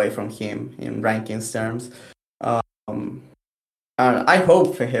far away from him in rankings terms. Um, and I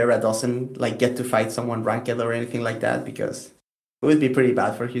hope Figueira doesn't like get to fight someone ranked or anything like that, because it would be pretty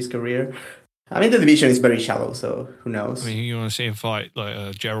bad for his career. I mean, the division is very shallow, so who knows? I mean, you want to see him fight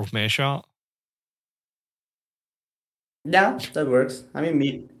like Gerald Meerschaert? Yeah, that works. I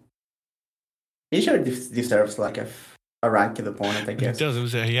mean, Misha deserves like a ranked opponent, I guess. He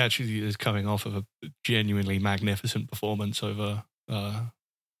does. He actually is coming off of a genuinely magnificent performance over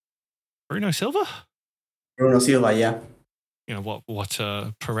Bruno Silva. Bruno Silva, yeah. You know what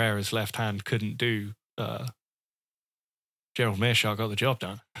Pereira's left hand couldn't do. Gerald Meerschaert got the job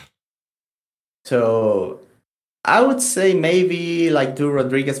done. So I would say maybe like do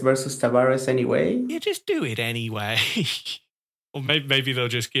Rodriguez versus Tavares anyway. Yeah, just do it anyway. Or maybe they'll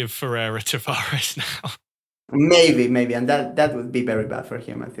just give Ferreira Tavares now. Maybe, and that would be very bad for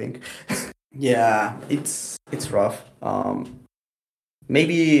him, I think. Yeah, it's rough.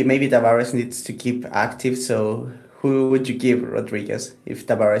 Maybe Tavares needs to keep active. So who would you give Rodriguez if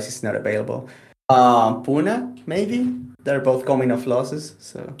Tavares is not available? Puna, maybe. They're both coming off losses,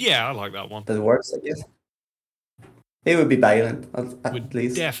 so yeah, I like that one. That works, I guess. It would be violent, at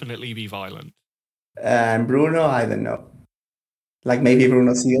least. Definitely be violent. And Bruno, I don't know. Like maybe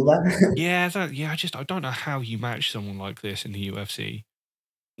Bruno Silva. I don't know how you match someone like this in the UFC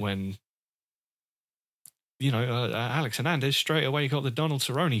when, Alex Hernandez straight away got the Donald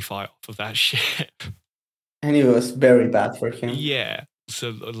Cerrone fight off of that shit. And it was very bad for him. Yeah, so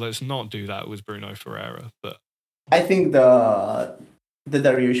let's not do that with Bruno Ferreira. But I think the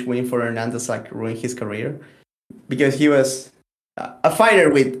Dariush win for Hernandez like ruined his career, because he was a fighter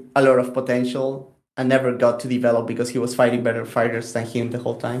with a lot of potential and never got to develop because he was fighting better fighters than him the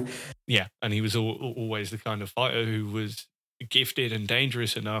whole time. Yeah, and he was always the kind of fighter who was gifted and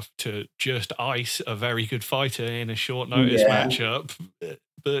dangerous enough to just ice a very good fighter in a short notice matchup.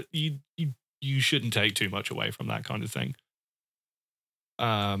 But you shouldn't take too much away from that kind of thing.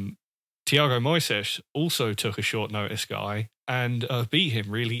 Thiago Moises also took a short notice guy and beat him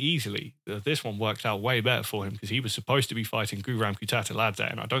really easily. This one worked out way better for him because he was supposed to be fighting Guram Kutateladze,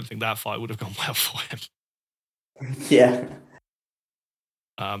 and I don't think that fight would have gone well for him. Yeah.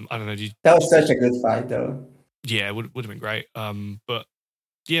 I don't know. That was such a good fight, though. Yeah, it would have been great. But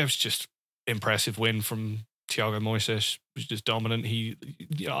yeah, it was just impressive win from Thiago Moises. Was just dominant.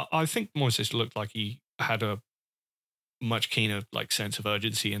 I think Moises looked like he had a much keener sense of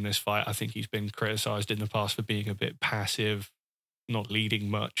urgency in this fight. I think he's been criticized in the past for being a bit passive, not leading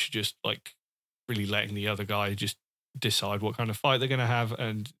much, just really letting the other guy just decide what kind of fight they're going to have.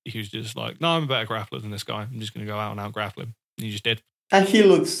 And he was just like, no, I'm a better grappler than this guy. I'm just going to go out and out grapple him. And he just did. And he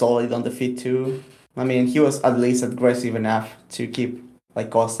looked solid on the feet too. I mean, he was at least aggressive enough to keep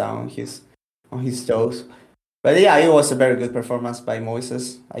Costa on his toes. But yeah, it was a very good performance by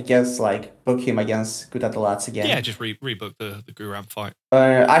Moises. I guess book him against Kutateladze again. Yeah, just rebook the Guram fight.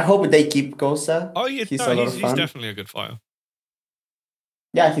 I hope they keep Costa. Oh yeah, he's definitely a good fighter.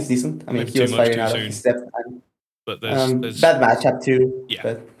 Yeah, he's decent. I mean, he was fighting out of his depth. But there's bad matchup too.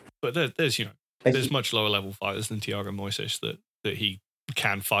 Yeah, but there's much lower level fighters than Thiago Moises that he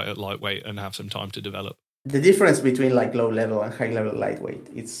can fight at lightweight and have some time to develop. The difference between low level and high level lightweight,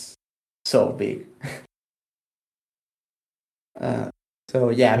 it's so big. So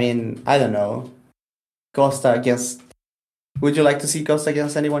yeah, I mean, I don't know. Costa against. Would you like to see Costa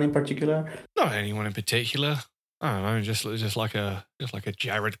against anyone in particular? Not anyone in particular. I don't know, just like a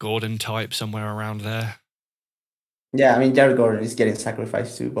Jared Gordon type somewhere around there. Yeah, I mean, Jared Gordon is getting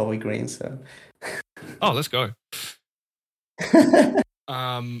sacrificed to Bobby Green, so. Oh, let's go.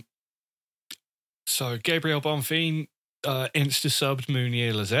 So Gabriel Bonfim insta-subbed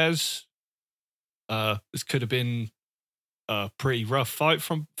Mounier Lazzez. This could have been a pretty rough fight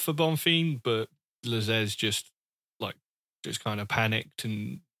for Bonfim, but Lazzez just kind of panicked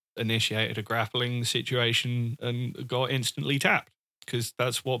and initiated a grappling situation and got instantly tapped, because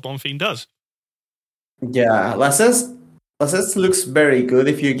that's what Bonfim does. Yeah, Lazzez looks very good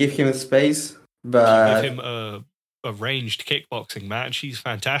if you give him space, but if you give him a ranged kickboxing match, he's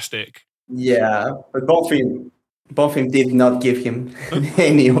fantastic. Yeah, but Bonfim did not give him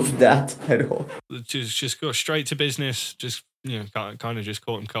any of that at all. Just go straight to business. Just kind of just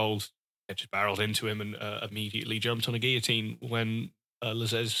caught him cold. It just barreled into him and immediately jumped on a guillotine when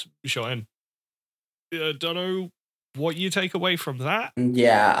Lazzez shot in. Don't know what you take away from that.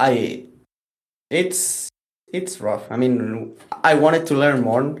 Yeah, it's rough. I mean, I wanted to learn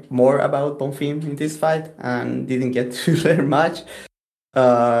more about Bonfim in this fight and didn't get to learn much.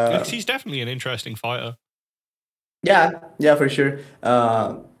 He's definitely an interesting fighter. Yeah, for sure.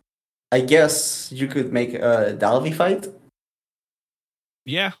 I guess you could make a Dalby fight.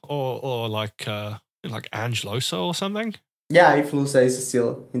 Yeah, or like Angeloso or something. Yeah, if Lusa is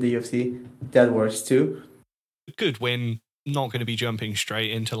still in the UFC, that works too. Good win. Not going to be jumping straight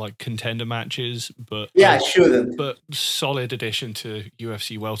into like contender matches, but Yeah, shouldn't. But solid addition to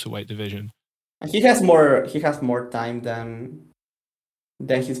UFC welterweight division. He has more time than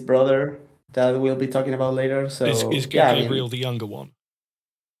his brother that we'll be talking about later. So is yeah, Gabriel the younger one?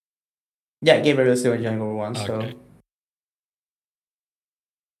 Yeah, Gabriel is the younger one. Okay.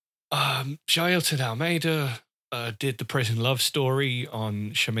 So Jailton Almeida did the prison love story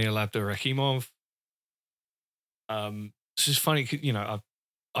on Shamil Abdurakhimov. This is funny, you know,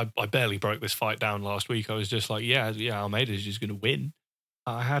 I barely broke this fight down last week. I was just like, yeah, Almeida's just going to win.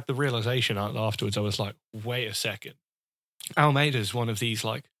 I had the realization afterwards. I was like, wait a second. Almeida's one of these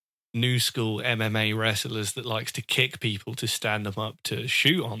like new school MMA wrestlers that likes to kick people to stand them up to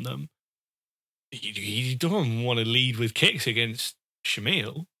shoot on them. He doesn't want to lead with kicks against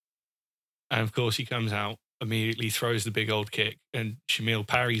Shamil. And of course, he comes out, immediately throws the big old kick, and Shamil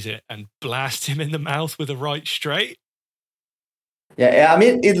parries it and blasts him in the mouth with a right straight. yeah, I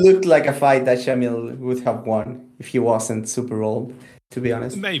mean, it looked like a fight that Shamil would have won if he wasn't super old, to be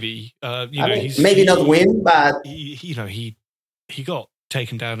honest. Maybe, maybe not win, but he got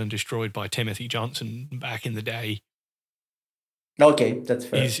taken down and destroyed by Timothy Johnson back in the day. Okay, that's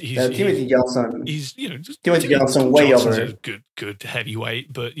fair. Timothy Johnson. Timothy Johnson way Johnson's over. A good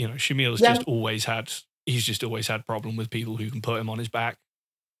heavyweight, but Shamil's just always had. He's just always had problem with people who can put him on his back.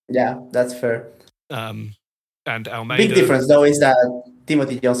 Yeah, that's fair. And Almeida. Big difference though is that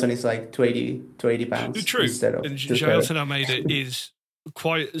Timothy Johnson is like 280 pounds. True. Instead of Jailton Almeida is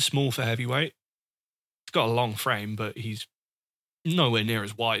quite small for heavyweight. He's got a long frame, but he's nowhere near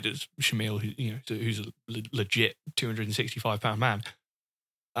as wide as Shamil, who's a legit 265-pound man.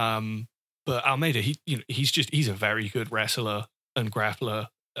 But Almeida, he's a very good wrestler and grappler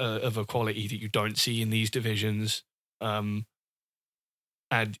of a quality that you don't see in these divisions.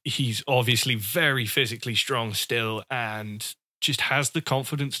 And he's obviously very physically strong still, and just has the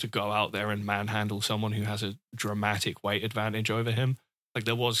confidence to go out there and manhandle someone who has a dramatic weight advantage over him. Like,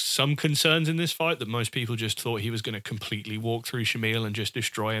 there was some concerns in this fight that most people just thought he was going to completely walk through Shamil and just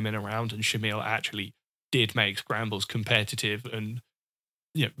destroy him in a round, and Shamil actually did make scrambles competitive and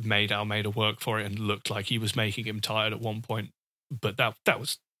made Almeida work for it and looked like he was making him tired at one point. But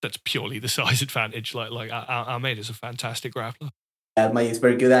that's purely the size advantage. Like Almeida's a fantastic grappler. Almeida is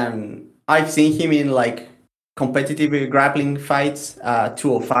very good, and I've seen him in like competitive grappling fights,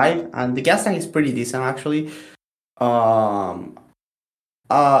 205, and the gas tank is pretty decent actually.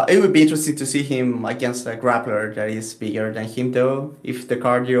 It would be interesting to see him against a grappler that is bigger than him, though, if the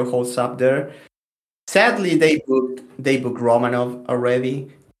cardio holds up there. Sadly, they booked Romanov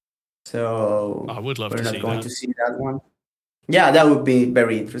already, so I would love we're to not see going that. to see that one. Yeah, that would be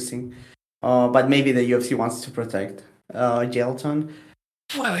very interesting. But maybe the UFC wants to protect Jailton.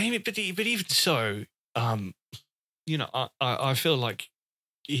 Well, but even so, I feel like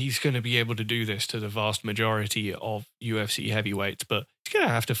he's going to be able to do this to the vast majority of UFC heavyweights, but he's going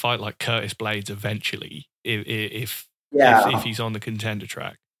to have to fight like Curtis Blades eventually if he's on the contender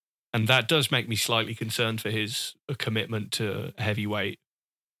track. And that does make me slightly concerned for his commitment to heavyweight.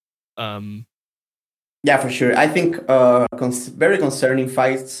 Yeah, for sure. I think very concerning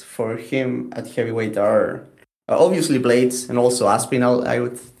fights for him at heavyweight are obviously Blades and also Aspinall. I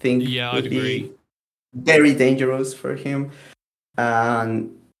would think would be very dangerous for him.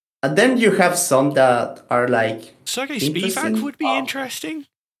 And then you have some that are like Sergey Spivak would be interesting.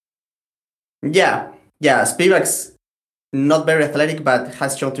 Yeah, Spivak's not very athletic, but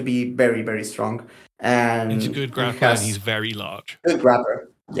has shown to be very, very strong. And he's a good grappler, and he's very large. Good grappler,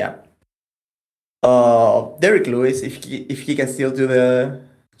 yeah. Derek Lewis, if he can still do the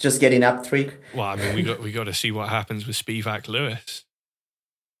just getting up trick. Well, I mean, we got to see what happens with Spivak Lewis.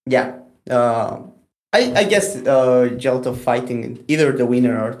 Yeah, I guess Jelto fighting either the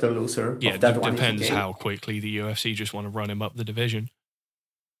winner or the loser. Yeah, of that it one depends how quickly the UFC just want to run him up the division.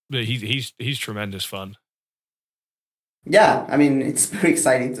 But he's tremendous fun. Yeah, I mean, it's very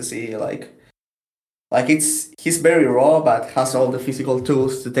exciting to see. Like he's very raw, but has all the physical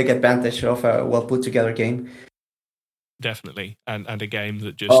tools to take advantage of a well put together game. Definitely, and a game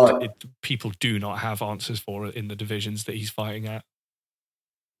that just people do not have answers for in the divisions that he's fighting at.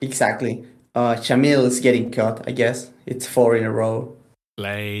 Exactly. Shamil is getting cut, I guess. It's 4 in a row.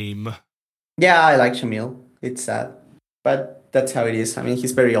 Lame. Yeah, I like Shamil. It's sad. But that's how it is. I mean,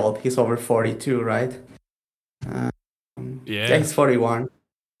 he's very old. He's over 42, right? Yeah, he's 41.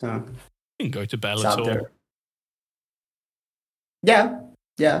 So you can go to Bellator. Yeah.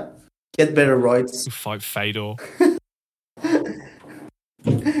 Get better roids. Fight Fedor.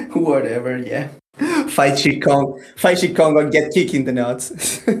 Whatever, yeah. Fight Shit Kong and get kicked in the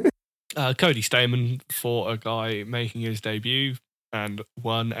nuts. Cody Stamann fought a guy making his debut and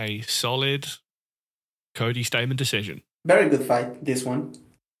won a solid Cody Stamann decision. Very good fight, this one.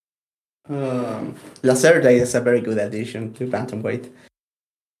 Lacerda is a very good addition to bantamweight.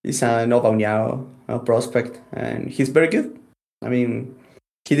 He's a Nova União prospect, and he's very good. I mean,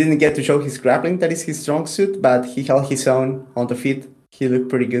 he didn't get to show his grappling, that is his strong suit, but he held his own on the feet. He looked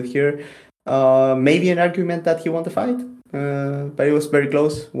pretty good here. Maybe an argument that he won the fight, but it was very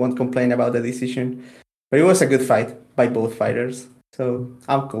close. Won't complain about the decision. But it was a good fight by both fighters, so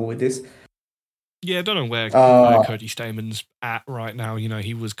I'm cool with this. Yeah, I don't know where Cody Stamann's at right now. You know,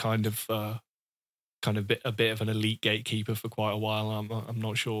 he was kind of a bit of an elite gatekeeper for quite a while. I'm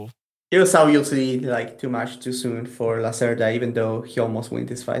not sure. It was obviously like too much too soon for Lacerda, even though he almost won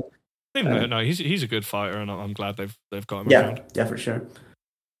this fight. No, he's a good fighter, and I'm glad they've got him around. Yeah, for sure.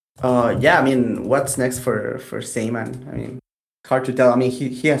 Yeah, I mean, what's next for Stamann? I mean, hard to tell. I mean,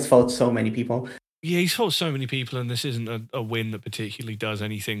 he has fought so many people. Yeah, he's fought so many people, and this isn't a win that particularly does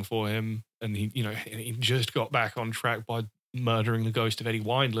anything for him. And he just got back on track by murdering the ghost of Eddie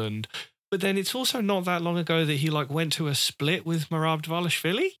Wineland. But then it's also not that long ago that he went to a split with Merab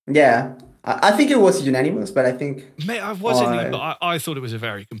Dvalishvili. Yeah, I think it was unanimous, but I think I wasn't. But I thought it was a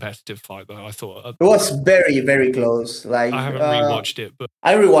very competitive fight, though. I thought it was very, very close. Like I haven't rewatched it, but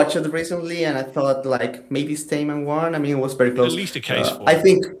I rewatched it recently, and I thought maybe Stamann won. I mean, it was very close. At least a case for I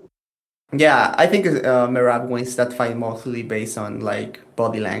think. Yeah, I think Merab wins that fight mostly based on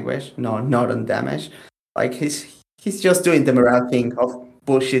body language, not on damage. Like he's just doing the Merab thing of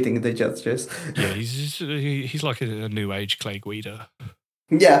bullshitting the judges. Yeah, he's like a new age Clay Guida.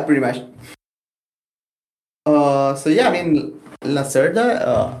 Yeah, pretty much. So yeah, I mean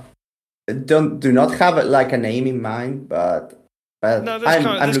Lacerda do not have a name in mind, but no,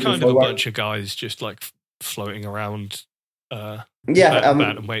 there's kind of a bunch of guys just floating around.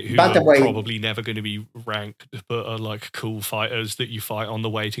 Bantamweight who are probably never going to be ranked, but are cool fighters that you fight on the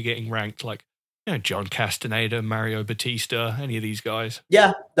way to getting ranked, John Castaneda, Mario Batista, any of these guys.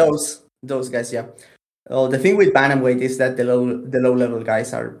 Yeah, those guys. Yeah. The thing with bantamweight is that the low level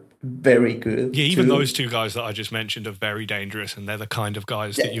guys are very good. Yeah, even those two guys that I just mentioned are very dangerous, and they're the kind of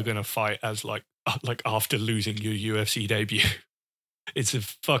guys that you're going to fight as after losing your UFC debut. It's a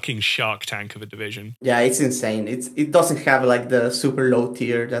fucking shark tank of a division. Yeah, it's insane. It doesn't have the super low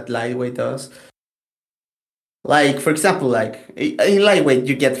tier that lightweight does. For example, in lightweight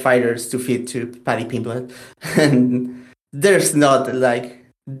you get fighters to fit to Paddy Pimblett, and there's not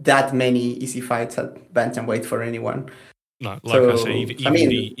that many easy fights at bantamweight for anyone. No, I say,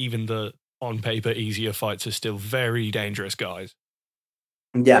 even the on paper easier fights are still very dangerous guys.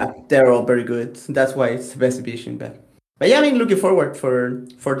 Yeah, they're all very good. That's why it's the best division, But yeah, I mean, looking forward for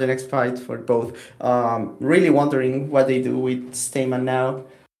the next fight for both. Really wondering what they do with Stamann now.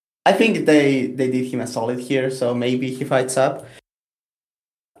 I think they did him a solid here, so maybe he fights up.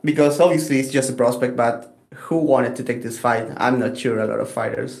 Because obviously it's just a prospect, but who wanted to take this fight? I'm not sure a lot of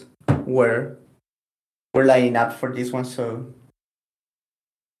fighters were lining up for this one, so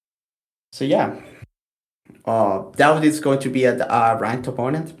yeah. Doubt it's going to be a ranked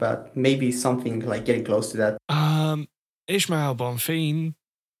opponent, but maybe something getting close to that. Ishmael Bonfim,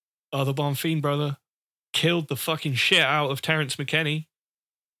 the Bonfim brother, killed the fucking shit out of Terence McKinney.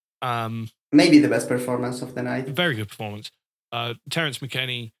 Maybe the best performance of the night. Very good performance. Terence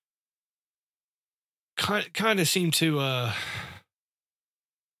McKinney kind of seemed to, I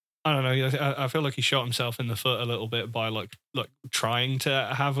don't know, I feel like he shot himself in the foot a little bit by trying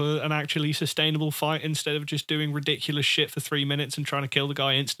to have an actually sustainable fight instead of just doing ridiculous shit for 3 minutes and trying to kill the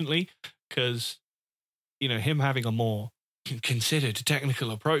guy instantly. Because him having a more considered technical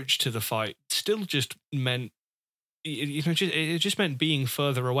approach to the fight still just meant, it just meant being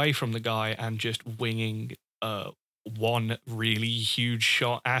further away from the guy and just winging one really huge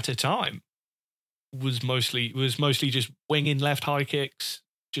shot at a time. Was mostly just winging left high kicks,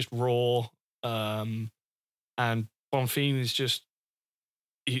 just raw. And Bonfim is just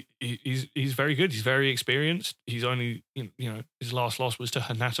he's very good. He's very experienced. He's only his last loss was to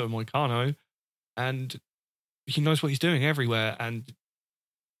Renato Moicano, and he knows what he's doing everywhere. And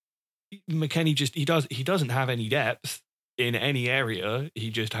McKinney he doesn't have any depth in any area. He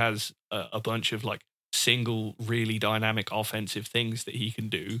just has a bunch of single really dynamic offensive things that he can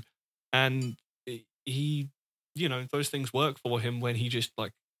do, and he those things work for him when he just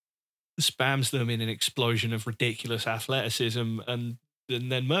spams them in an explosion of ridiculous athleticism and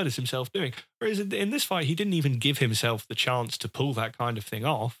then murders himself doing. Whereas in this fight, he didn't even give himself the chance to pull that kind of thing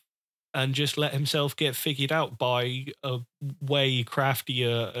off. and just let himself get figured out by a way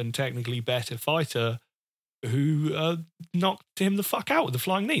craftier and technically better fighter who knocked him the fuck out with the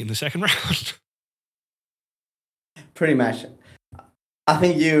flying knee in the second round. Pretty much. I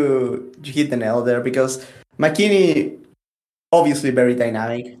think you hit the nail there because McKinney, obviously very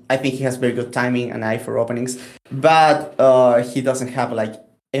dynamic. I think he has very good timing and eye for openings, but he doesn't have like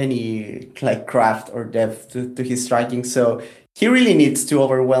any like craft or depth to his striking. So he really needs to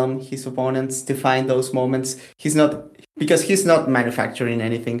overwhelm his opponents to find those moments. He's not manufacturing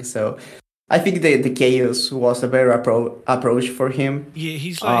anything. So I think the chaos was a better approach for him. Yeah,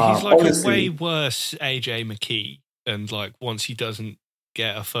 he's like a way worse AJ McKee, and like once he doesn't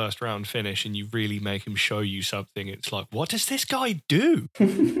get a first round finish and you really make him show you something, it's like, what does this guy do?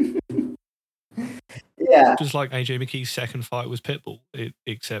 Yeah, just like AJ McKee's second fight was Pitbull,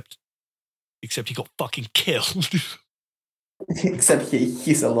 except he got fucking killed. Except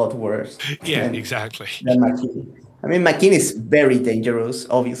he's a lot worse. Yeah, exactly. Than McKinney. I mean, McKinney is very dangerous,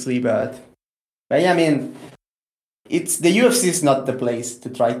 obviously, but yeah, I mean, it's the UFC is not the place to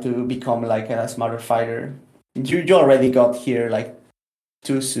try to become like a smarter fighter. You already got here like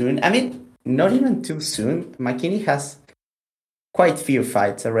too soon. I mean, not even too soon. McKinney has quite few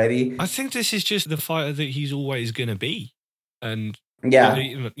fights already. I think this is just the fighter that he's always going to be, and yeah,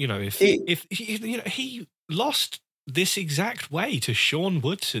 if he lost this exact way to Sean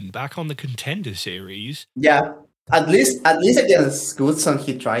Woodson back on the Contender Series. Yeah, at least against Woodson,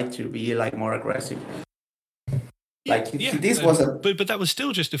 he tried to be like more aggressive. Like this was but that was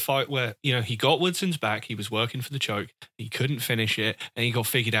still just a fight where he got Woodson's back, he was working for the choke, he couldn't finish it, and he got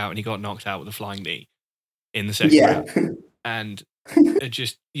figured out and he got knocked out with a flying knee in the second round. And it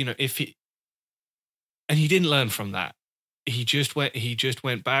just if he and he didn't learn from that, he just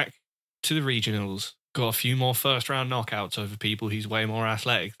went back to the regionals, got a few more first round knockouts over people he's way more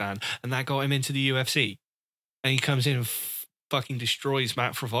athletic than, and that got him into the UFC. And he comes in and fucking destroys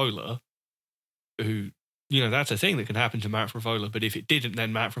Matt Frivola, who. That's a thing that can happen to Matt Frivola, but if it didn't,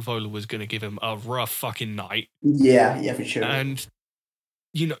 then Matt Frivola was going to give him a rough fucking night. Yeah, for sure. And,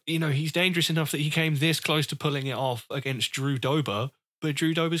 he's dangerous enough that he came this close to pulling it off against Drew Dober, but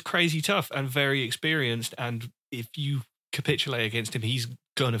Drew Dober's crazy tough and very experienced, and if you capitulate against him, he's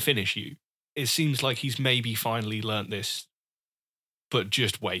going to finish you. It seems like he's maybe finally learnt this, but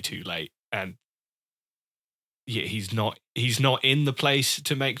just way too late. And yeah, he's not in the place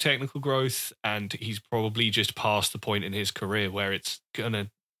to make technical growth, and he's probably just past the point in his career where it's gonna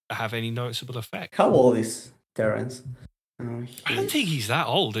have any noticeable effect. How old is Terence? I don't think he's that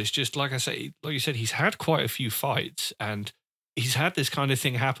old. It's just like you said, he's had quite a few fights, and he's had this kind of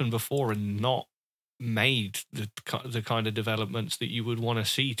thing happen before, and not made the kind of developments that you would want to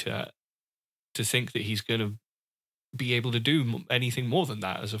see to think that he's gonna be able to do anything more than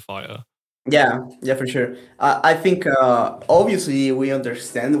that as a fighter. Yeah, for sure. I think obviously we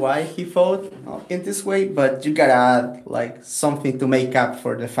understand why he fought in this way, but you gotta add like something to make up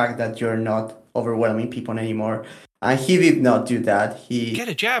for the fact that you're not overwhelming people anymore. And he did not do that. He get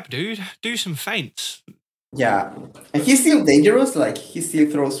a jab, dude. Do some feints. Yeah, and he's still dangerous. Like he still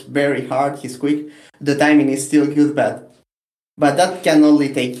throws very hard. He's quick. The timing is still good, but that can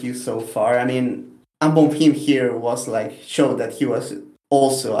only take you so far. I mean, Bonfim here was like showed that he was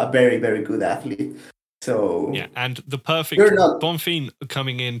also a very, very good athlete. So yeah, and the perfect Bonfim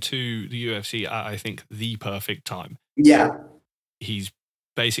coming into the UFC, I think the perfect time. Yeah, he's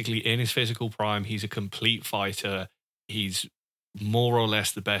basically in his physical prime. He's a complete fighter. He's more or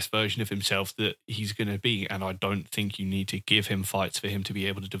less the best version of himself that he's going to be, and I don't think you need to give him fights for him to be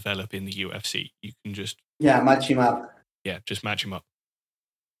able to develop in the UFC. You can just match him up. Yeah, just match him up.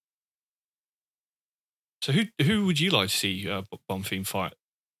 So who would you like to see Bonfim fight?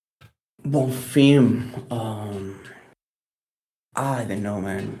 Bonfim, I don't know,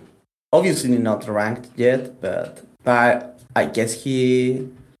 man. Obviously not ranked yet, but I guess he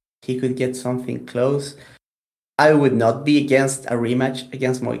could get something close. I would not be against a rematch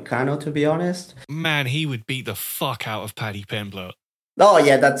against Moicano, to be honest. Man, he would beat the fuck out of Paddy Pimblett. Oh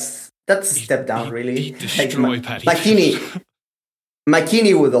yeah, that's a step down, really. He'd destroy Paddy.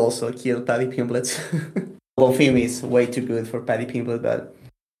 McKinney would also kill Paddy Pimblett. Bonfim is way too good for Paddy Pimblett, but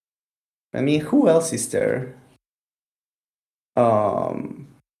I mean, who else is there? Man,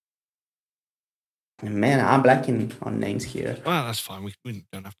 I'm blanking on names here. Well, that's fine. We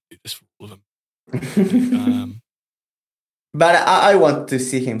don't have to do this for all of them. But I want to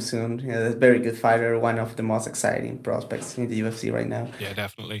see him soon. He's a very good fighter, one of the most exciting prospects in the UFC right now. Yeah,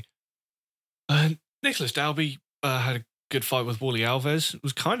 definitely. Nicholas Dalby had a good fight with Wally Alves. It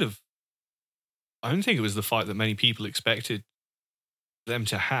was kind of, I don't think it was the fight that many people expected them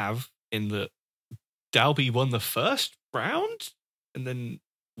to have. in that Dalby won the first round, and then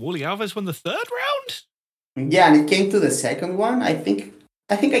Wally Alves won the third round. Yeah, and it came to the second one. I think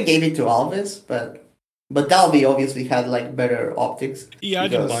I gave it to Alves, but Dalby obviously had like better optics. Yeah, I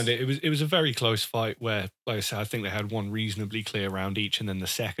didn't mind it. It was a very close fight where, like I said, I think they had one reasonably clear round each, and then the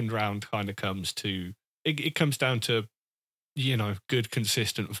second round kind of comes to it comes down to, you know, good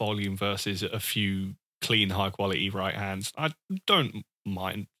consistent volume versus a few clean high quality right hands. I don't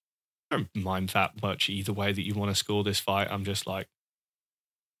mind that much either way that you want to score this fight. I'm just like,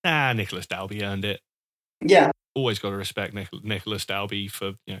 Nicholas Dalby earned it. Yeah. Always got to respect Nicholas Dalby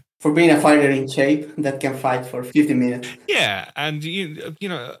for, you know, for being a fighter in shape that can fight for 50 minutes. Yeah, and you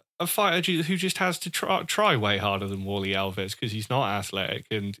know, a fighter who just has to try way harder than Wally Alves because he's not athletic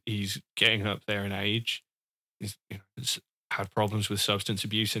and he's getting up there in age. He's had problems with substance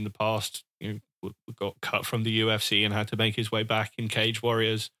abuse in the past. You know, got cut from the UFC and had to make his way back in Cage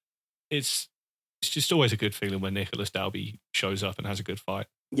Warriors. It's just always a good feeling when Nicholas Dalby shows up and has a good fight.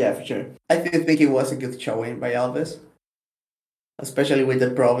 Yeah, for sure. I think it was a good showing by Alves, especially with the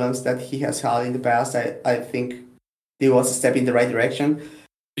problems that he has had in the past. I think it was a step in the right direction.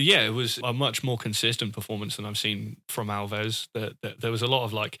 Yeah, it was a much more consistent performance than I've seen from Alves. There was a lot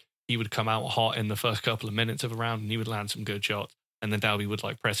of like, he would come out hot in the first couple of minutes of a round and he would land some good shots. And then Dalby would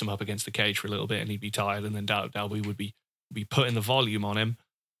like press him up against the cage for a little bit and he'd be tired. And then Dalby would be putting the volume on him.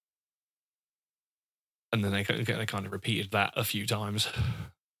 And then they kind of repeated that a few times.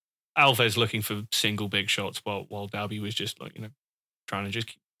 Alves looking for single big shots while Dalby was just like, you know, trying to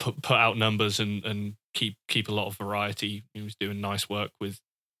just put out numbers and keep a lot of variety. He was doing nice work with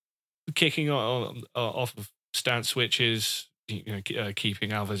kicking off of stance switches, you know,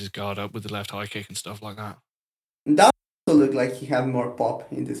 keeping Alves' guard up with the left high kick and stuff like that. That also looked like he had more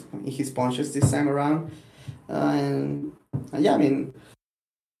pop in his punches this time around. And yeah, I mean,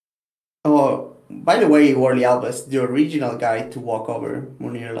 by the way, Wally Alves, the original guy to walk over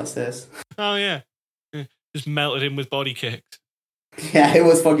Munir Lasses. Oh yeah, just melted him with body kicks. Yeah, it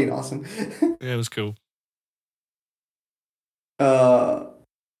was fucking awesome. Yeah, it was cool.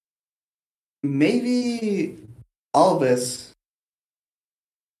 Maybe Alves.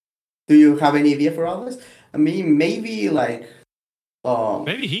 Do you have any idea for Alves? I mean, maybe like.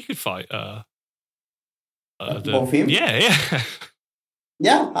 Maybe he could fight. Bonfim? Yeah.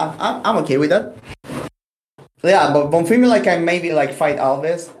 Yeah, I'm okay with that. Yeah, but Bonfim like I maybe like fight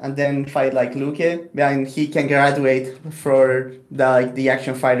Alves and then fight like Luke, and he can graduate for the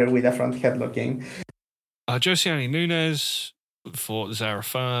action fighter with a front headlock game. Josiane Nunes fought Zara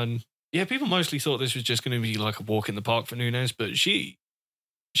Fern. Yeah, people mostly thought this was just going to be like a walk in the park for Nunes, but she's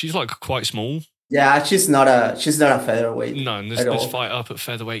like quite small. Yeah, she's not a featherweight. No, and this fight up at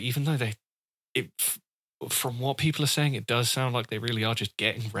featherweight, even though from what people are saying, it does sound like they really are just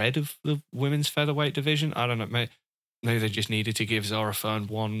getting rid of the women's featherweight division. I don't know, maybe they just needed to give Zara Fern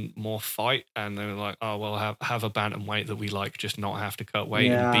one more fight, and they were like, oh, well, have a bantamweight that we like, just not have to cut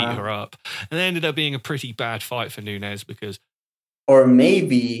weight and beat her up. And it ended up being a pretty bad fight for Nunes because... Or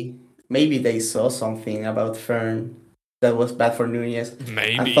maybe they saw something about Fern that was bad for Nunes.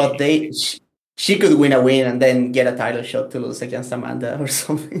 Maybe. I thought she could win and then get a title shot to lose against Amanda or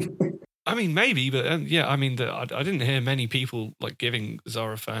something. I mean, maybe, but yeah, I mean, I didn't hear many people like giving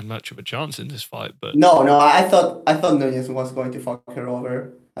Zara Fern much of a chance in this fight. But no, I thought Nunes was going to fuck her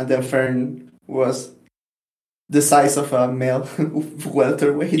over, and then Fern was the size of a male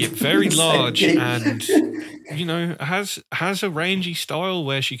welterweight. Yeah, very large, and you know, has a rangy style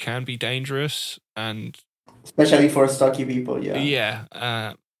where she can be dangerous, and especially for stocky people.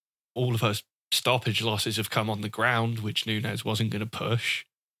 Yeah. All of her stoppage losses have come on the ground, which Nunes wasn't going to push.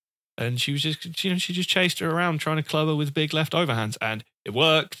 And she was just, you know, she just chased her around trying to club her with big left overhands, and it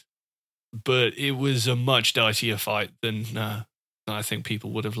worked. But it was a much dicier fight than I think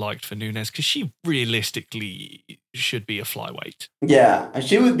people would have liked for Nunes, because she realistically should be a flyweight. Yeah, and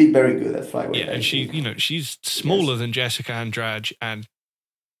she would be very good at flyweight. Yeah, and she's smaller than Jessica Andrade and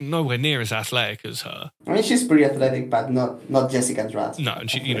nowhere near as athletic as her. I mean, she's pretty athletic, but not Jessica Andrade. No,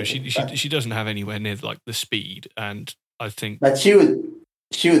 and she doesn't have anywhere near like the speed, and I think. But she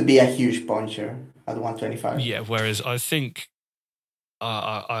would be a huge puncher at 125. Yeah, whereas I think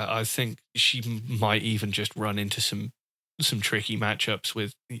she might even just run into some tricky matchups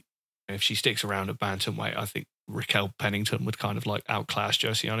with, if she sticks around at bantamweight. I think Raquel Pennington would kind of like outclass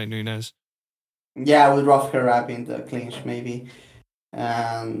Josiane Nunes. Yeah, I would rough her up in the clinch maybe.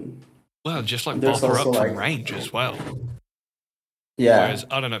 Well, just like bop her up from range as well. Yeah. Whereas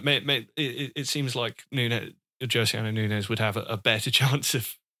I don't know, it seems like Josiane Nunes would have a better chance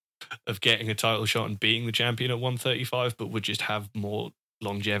of getting a title shot and being the champion at 135, but would just have more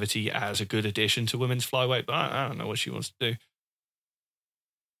longevity as a good addition to women's flyweight, but I don't know what she wants to do.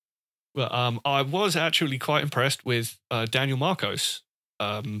 But I was actually quite impressed with Daniel Marcos.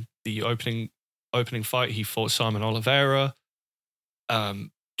 The opening fight, he fought Simon Oliveira.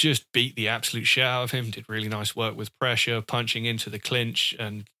 Just beat the absolute shit out of him. Did really nice work with pressure, punching into the clinch,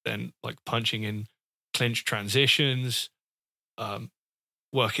 and then like punching in clinch transitions,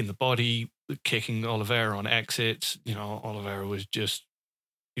 working the body, kicking Oliveira on exits. You know, Oliveira was just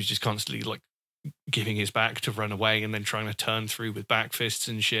constantly like giving his back to run away and then trying to turn through with back fists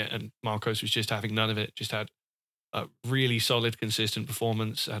and shit. And Marcos was just having none of it. Just had a really solid, consistent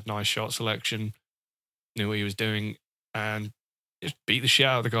performance. Had nice shot selection. Knew what he was doing, and just beat the shit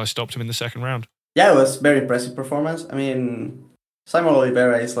out of the guy. Stopped him in the second round. Yeah, it was very impressive performance. I mean, Simon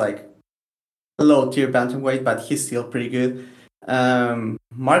Oliveira is like a low tier bantamweight, but he's still pretty good.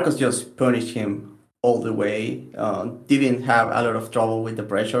 Marcos just punished him all the way. Didn't have a lot of trouble with the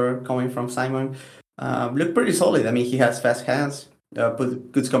pressure coming from Simon. Looked pretty solid. I mean, he has fast hands,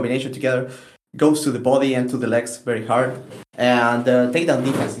 put good combination together, goes to the body and to the legs very hard, and takedown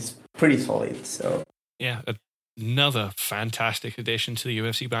defense is pretty solid. So yeah, another fantastic addition to the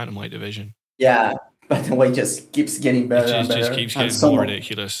UFC bantamweight division. Yeah, bantamweight just keeps getting better and better. Just keeps getting more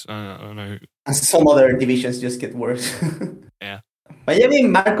ridiculous. I don't know. And some other divisions just get worse. Yeah. But yeah, I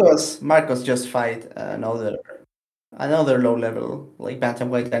mean, Marcos just fight another low level like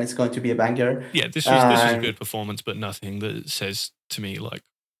bantamweight, and it's going to be a banger. Yeah, this was a good performance, but nothing that says to me like,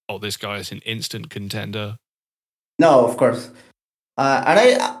 oh, this guy is an instant contender. No, of course. And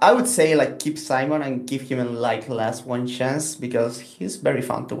I would say like keep Simon and give him like last one chance because he's very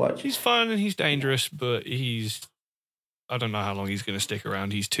fun to watch. He's fun and he's dangerous, but I don't know how long he's going to stick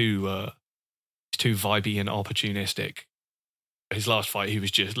around. He's too vibey and opportunistic. His last fight, he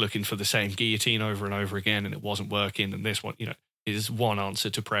was just looking for the same guillotine over and over again, and it wasn't working. And this one, you know, his one answer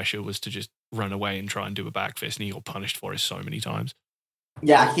to pressure was to just run away and try and do a back fist, and he got punished for it so many times.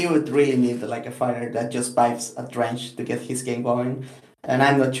 Yeah, he would really need like a fighter that just bites a trench to get his game going, and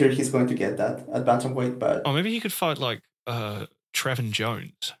I'm not sure he's going to get that at bantamweight. But maybe he could fight like Trevin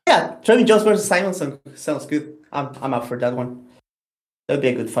Jones. Yeah, Trevin Jones versus Simonson sounds good. I'm up for that one. That'd be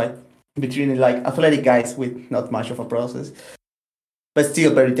a good fight between like athletic guys with not much of a process, but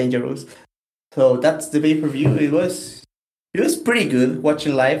still very dangerous. So that's the pay-per-view. It was pretty good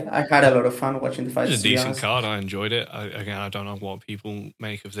watching live. I had a lot of fun watching the fight. It was a decent card. I enjoyed it. I don't know what people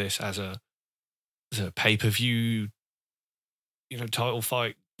make of this as a pay-per-view, you know, title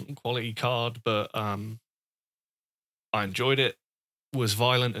fight quality card, but I enjoyed it. Was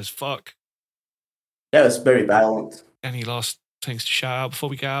violent as fuck. Yeah, it was very violent. Any last things to shout out before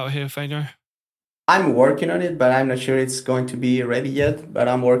we get out of here, Feno? I'm working on it, but I'm not sure it's going to be ready yet. But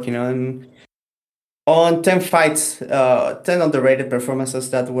I'm working on 10 fights, 10 underrated performances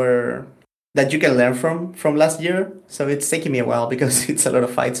that you can learn from last year. So it's taking me a while because it's a lot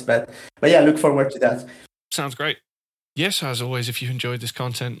of fights, but yeah, look forward to that. Sounds great. Yes, as always, if you enjoyed this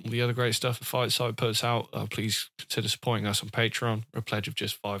content, all the other great stuff the Fight Site puts out, please consider supporting us on Patreon. A pledge of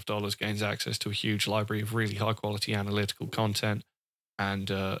just $5 gains access to a huge library of really high quality analytical content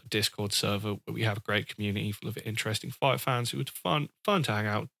and a Discord server where we have a great community full of interesting fight fans who are fun to hang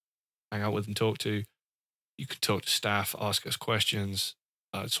out with and talk to. You can talk to staff, ask us questions.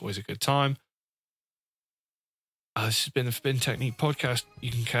 It's always a good time. This has been the Forbidden Technique podcast.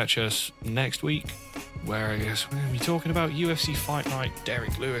 You can catch us next week, where I guess we're going to be talking about UFC Fight Night,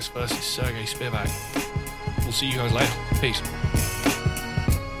 Derek Lewis versus Sergey Spivak. We'll see you guys later. Peace.